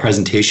I saw a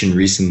presentation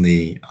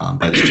recently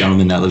by this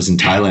gentleman that lives in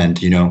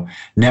Thailand.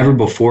 Never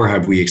before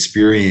have we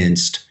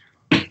experienced,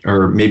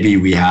 or maybe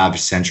we have a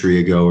century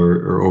ago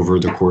or over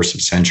the course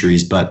of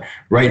centuries, but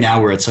right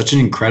now we're at such an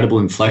incredible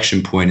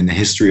inflection point in the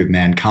history of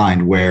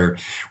mankind where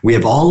we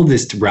have all of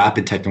this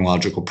rapid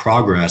technological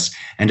progress,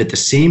 and at the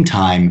same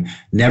time,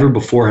 never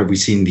before have we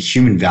seen the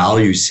human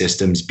value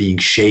systems being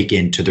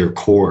shaken to their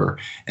core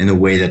in the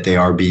way that they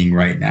are being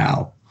right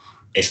now.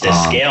 It's the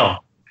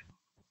scale.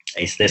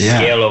 It's the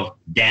scale of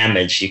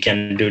damage. You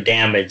can do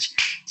damage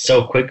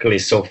so quickly,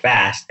 so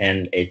fast,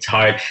 and it's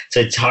hard. So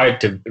it's hard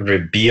to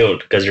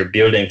rebuild because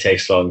rebuilding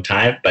takes a long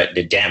time, but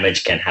the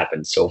damage can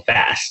happen so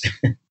fast.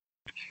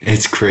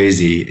 It's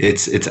crazy.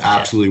 It's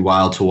absolutely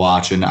wild to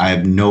watch, and I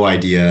have no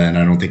idea, and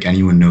I don't think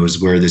anyone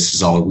knows where this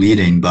is all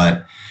leading,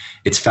 but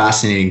it's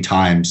fascinating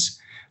times.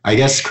 I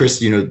guess,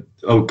 Chris,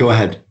 go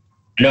ahead.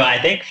 No,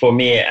 I think for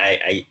me,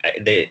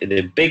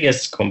 the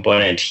biggest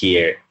component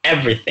here,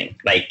 everything,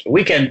 like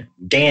we can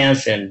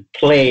dance and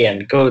play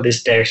and go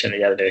this direction or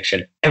the other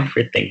direction.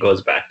 Everything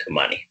goes back to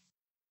money.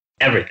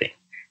 Everything,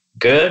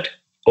 good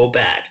or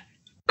bad,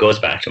 goes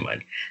back to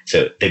money.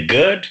 So the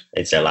good,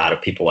 it's a lot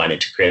of people wanting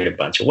to create a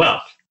bunch of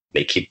wealth.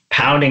 They keep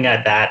pounding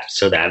at that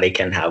so that they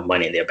can have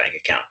money in their bank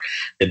account.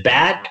 The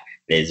bad,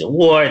 there's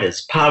war,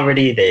 there's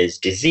poverty, there's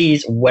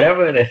disease,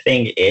 whatever the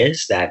thing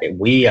is that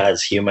we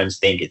as humans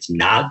think it's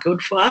not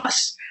good for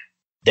us,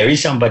 there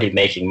is somebody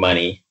making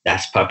money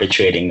that's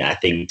perpetuating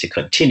that thing to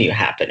continue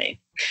happening.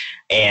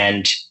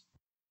 And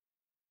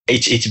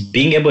it's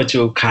being able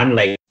to kind of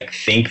like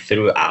think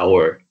through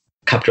our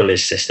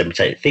capitalist system,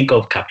 think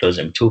of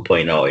capitalism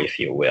 2.0, if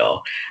you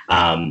will.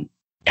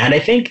 And I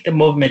think the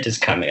movement is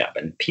coming up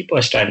and people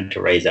are starting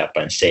to raise up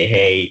and say,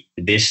 hey,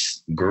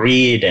 this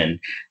greed and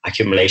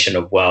accumulation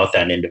of wealth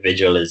and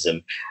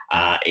individualism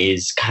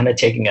is kind of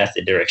taking us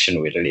the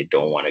direction we really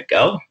don't want to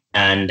go.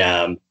 And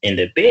in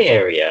the Bay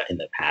Area in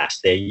the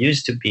past, there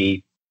used to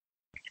be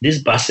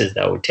these buses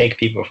that would take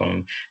people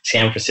from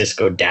San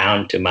Francisco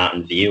down to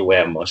Mountain View,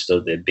 where most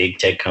of the big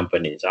tech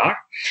companies are.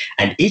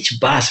 And each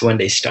bus, when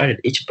they started,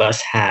 each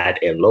bus had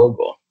a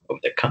logo of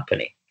the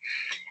company.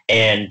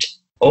 And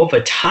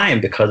over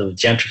time, because of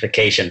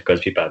gentrification,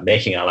 because people are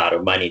making a lot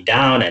of money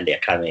down and they're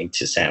coming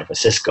to San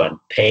Francisco and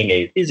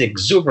paying these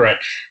exuberant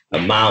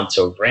amounts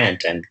of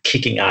rent and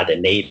kicking out the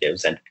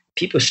natives, and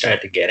people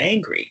start to get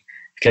angry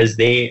because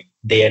they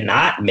are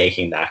not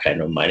making that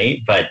kind of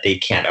money, but they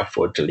can't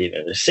afford to live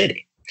in the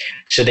city.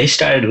 So they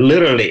started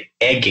literally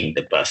egging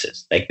the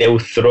buses. Like they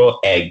would throw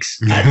eggs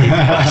at the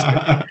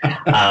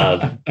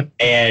buses.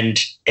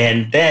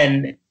 And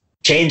then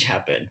change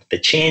happened. The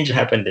change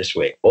happened this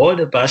way. All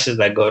the buses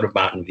that go to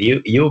Mountain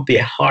View, you'll be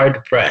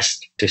hard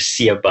pressed to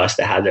see a bus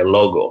that has a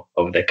logo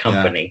of the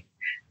company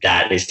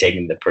that is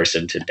taking the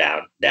person to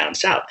down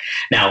south.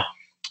 Now,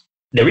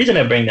 the reason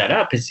I bring that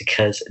up is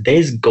because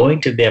there's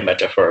going to be a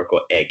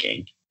metaphorical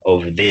egging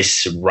of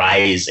this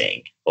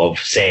rising of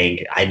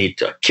saying, I need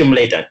to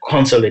accumulate and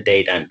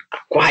consolidate and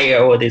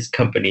acquire all these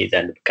companies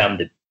and become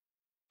the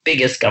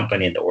biggest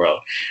company in the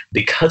world.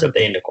 Because of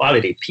the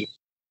inequality, people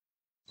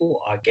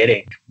are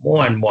getting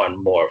more and more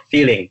and more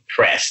feeling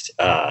pressed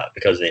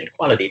because of the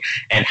inequality,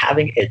 and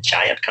having a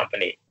giant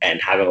company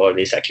and having all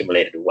this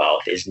accumulated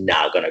wealth is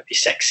not going to be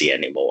sexy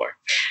anymore.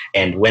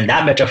 And when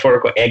that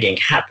metaphorical egging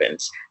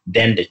happens,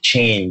 then the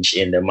change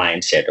in the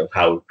mindset of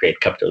how we create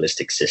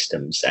capitalistic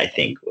systems, I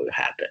think, will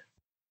happen.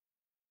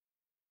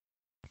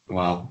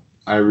 Wow.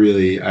 I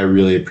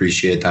really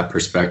appreciate that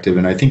perspective.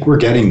 And I think we're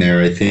getting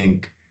there. I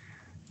think,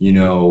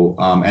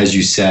 as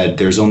you said,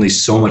 there's only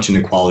so much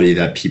inequality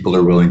that people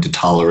are willing to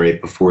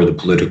tolerate before the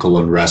political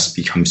unrest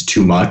becomes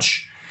too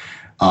much.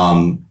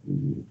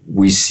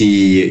 We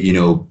see,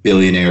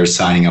 billionaires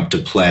signing up to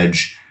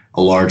pledge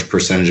a large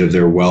percentage of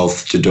their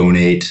wealth to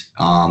donate,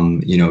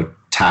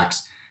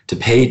 tax to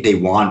pay. They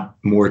want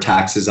more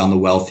taxes on the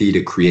wealthy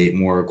to create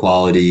more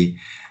equality,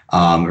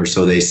 or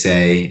so they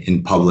say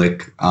in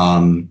public.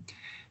 I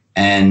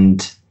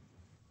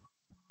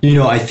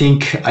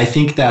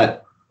think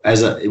that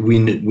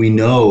we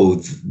know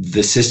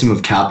the system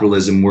of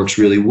capitalism works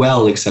really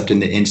well, except in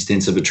the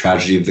instance of a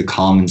tragedy of the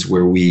commons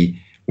where we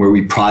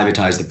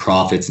privatize the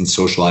profits and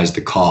socialize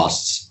the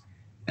costs.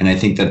 And I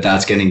think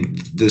that's getting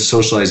the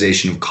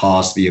socialization of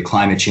costs via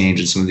climate change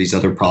and some of these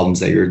other problems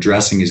that you're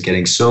addressing is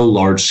getting so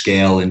large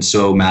scale and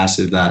so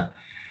massive that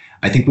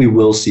I think we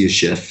will see a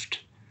shift.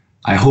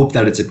 I hope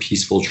that it's a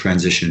peaceful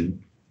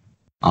transition.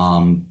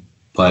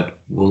 But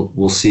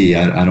we'll see.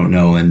 I don't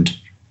know. And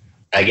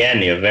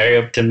again, you're very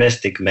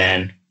optimistic,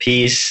 man.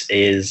 Peace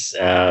is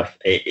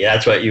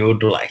that's what you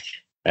would like.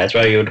 That's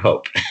what you would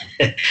hope.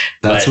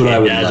 That's what I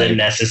would like. It doesn't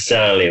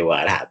necessarily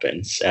what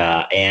happens.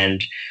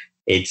 And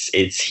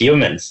it's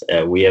humans.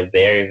 We are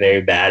very,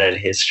 very bad at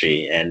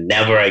history, and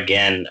never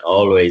again.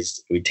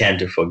 Always we tend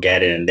to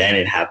forget it, and then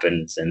it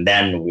happens, and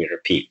then we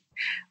repeat.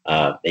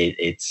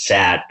 It's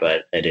sad,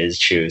 but it is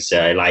true.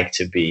 So I like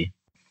to be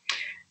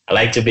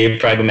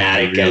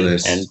pragmatic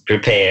and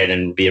prepared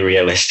and be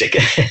realistic.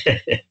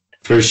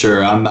 For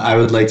sure. I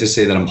would like to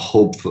say that I'm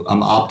hopeful,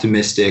 I'm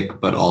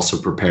optimistic, but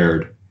also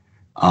prepared.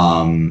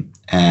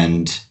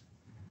 And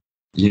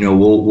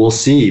we'll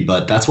see,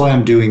 but that's why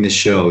I'm doing this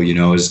show,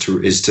 is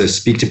to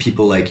speak to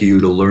people like you,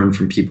 to learn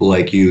from people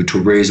like you,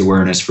 to raise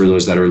awareness for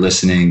those that are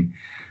listening.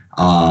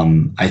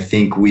 I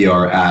think we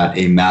are at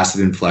a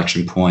massive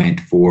inflection point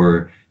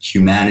for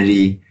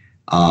humanity.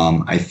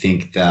 I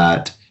think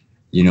that,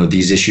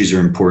 these issues are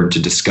important to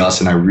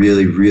discuss, and I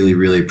really, really,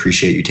 really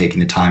appreciate you taking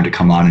the time to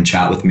come on and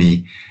chat with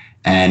me.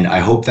 And I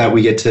hope that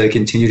we get to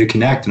continue to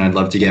connect, and I'd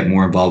love to get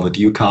more involved with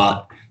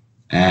UCOT.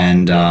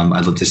 And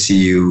I'd love to see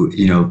you,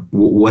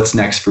 what's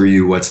next for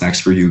you? What's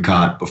next for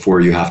UCOT before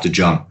you have to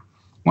jump?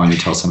 Why don't you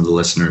tell some of the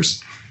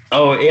listeners?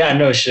 Oh, yeah,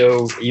 no.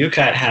 So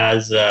UCOT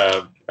has,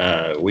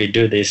 we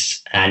do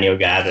this annual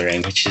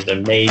gathering, which is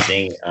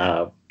amazing.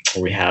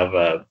 We have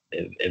a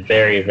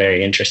very,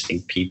 very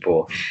interesting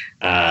people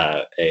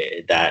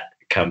that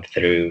come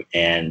through.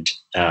 And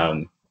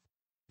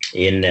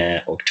in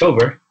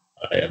October,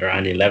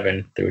 around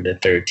 11th through the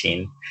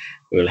 13th,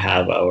 we'll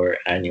have our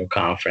annual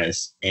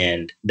conference.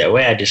 And the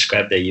way I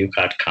describe the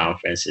UCOT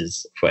conference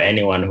is, for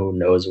anyone who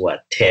knows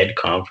what TED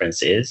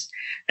conference is,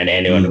 and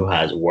anyone who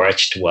has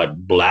watched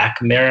what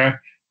Black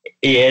Mirror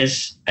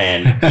is,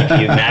 and if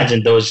you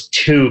imagine those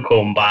two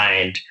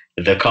combined,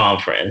 the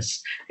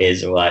conference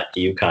is what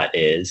UCOT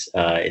is.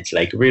 It's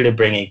like really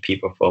bringing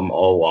people from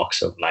all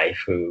walks of life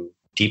who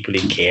deeply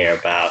care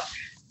about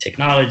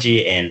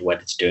technology and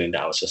what it's doing to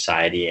our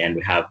society, and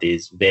we have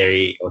these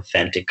very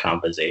authentic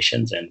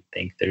conversations and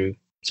think through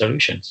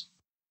solutions.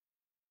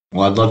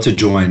 Well, I'd love to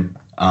join.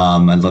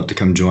 I'd love to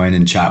come join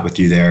and chat with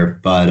you there.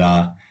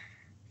 But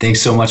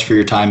thanks so much for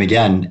your time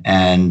again,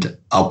 and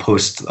I'll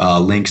post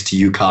links to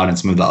UCOT and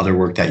some of the other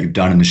work that you've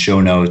done in the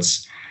show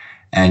notes.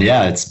 And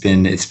yeah, it's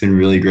been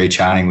really great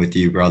chatting with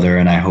you, brother,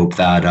 and I hope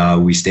that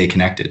we stay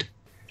connected.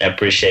 I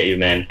appreciate you,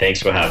 man.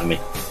 Thanks for having me.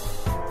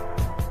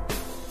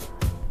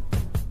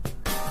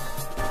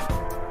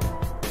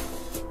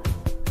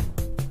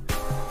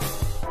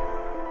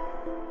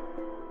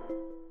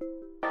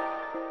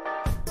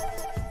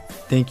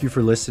 Thank you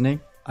for listening.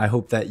 I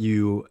hope that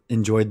you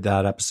enjoyed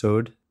that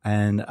episode,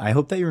 and I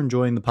hope that you're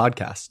enjoying the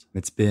podcast.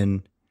 It's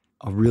been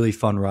a really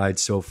fun ride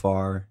so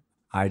far.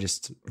 I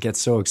just get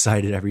so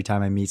excited every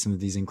time I meet some of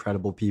these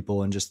incredible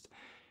people and just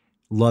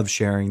love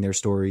sharing their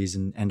stories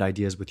and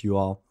ideas with you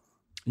all.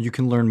 You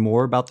can learn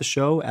more about the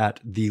show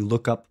at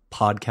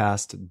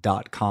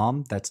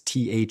thelookuppodcast.com. That's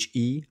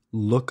THE,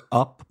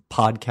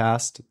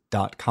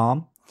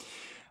 lookuppodcast.com.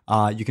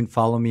 You can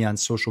follow me on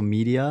social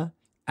media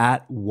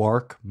at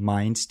Wark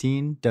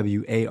Meinstein,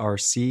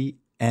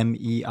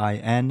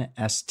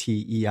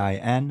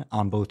 WARCMEINSTEIN,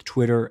 on both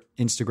Twitter,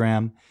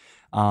 Instagram,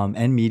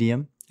 and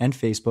Medium, and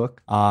Facebook.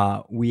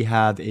 We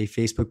have a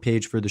Facebook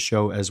page for the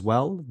show as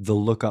well, The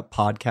Lookup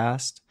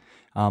Podcast,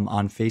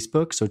 on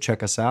Facebook. So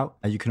check us out.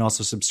 You can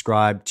also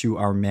subscribe to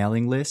our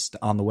mailing list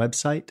on the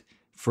website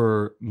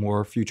for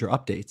more future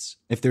updates.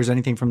 If there's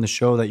anything from the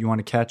show that you want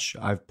to catch,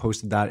 I've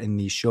posted that in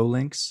the show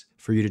links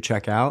for you to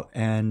check out.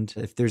 And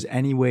if there's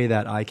any way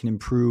that I can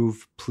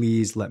improve,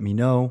 please let me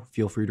know.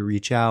 Feel free to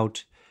reach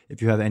out.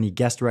 If you have any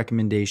guest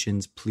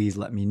recommendations, please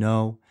let me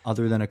know.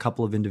 Other than a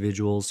couple of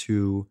individuals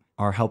who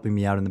are helping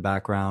me out in the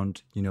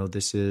background,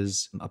 this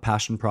is a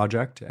passion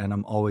project, and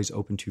I'm always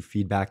open to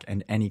feedback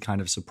and any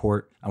kind of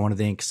support. I want to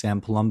thank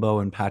Sam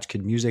Palumbo and Patch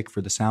Kid Music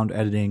for the sound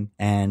editing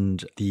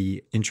and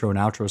the intro and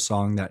outro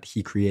song that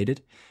he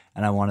created.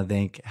 And I want to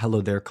thank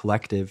Hello There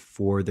Collective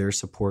for their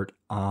support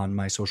on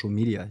my social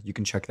media. You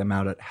can check them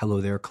out at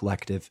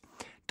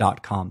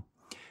hellotherecollective.com.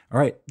 All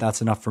right,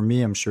 that's enough for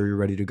me. I'm sure you're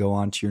ready to go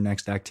on to your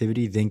next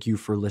activity. Thank you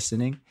for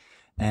listening.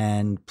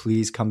 And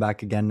please come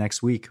back again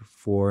next week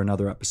for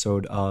another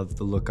episode of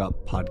the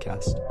Lookup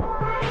Podcast.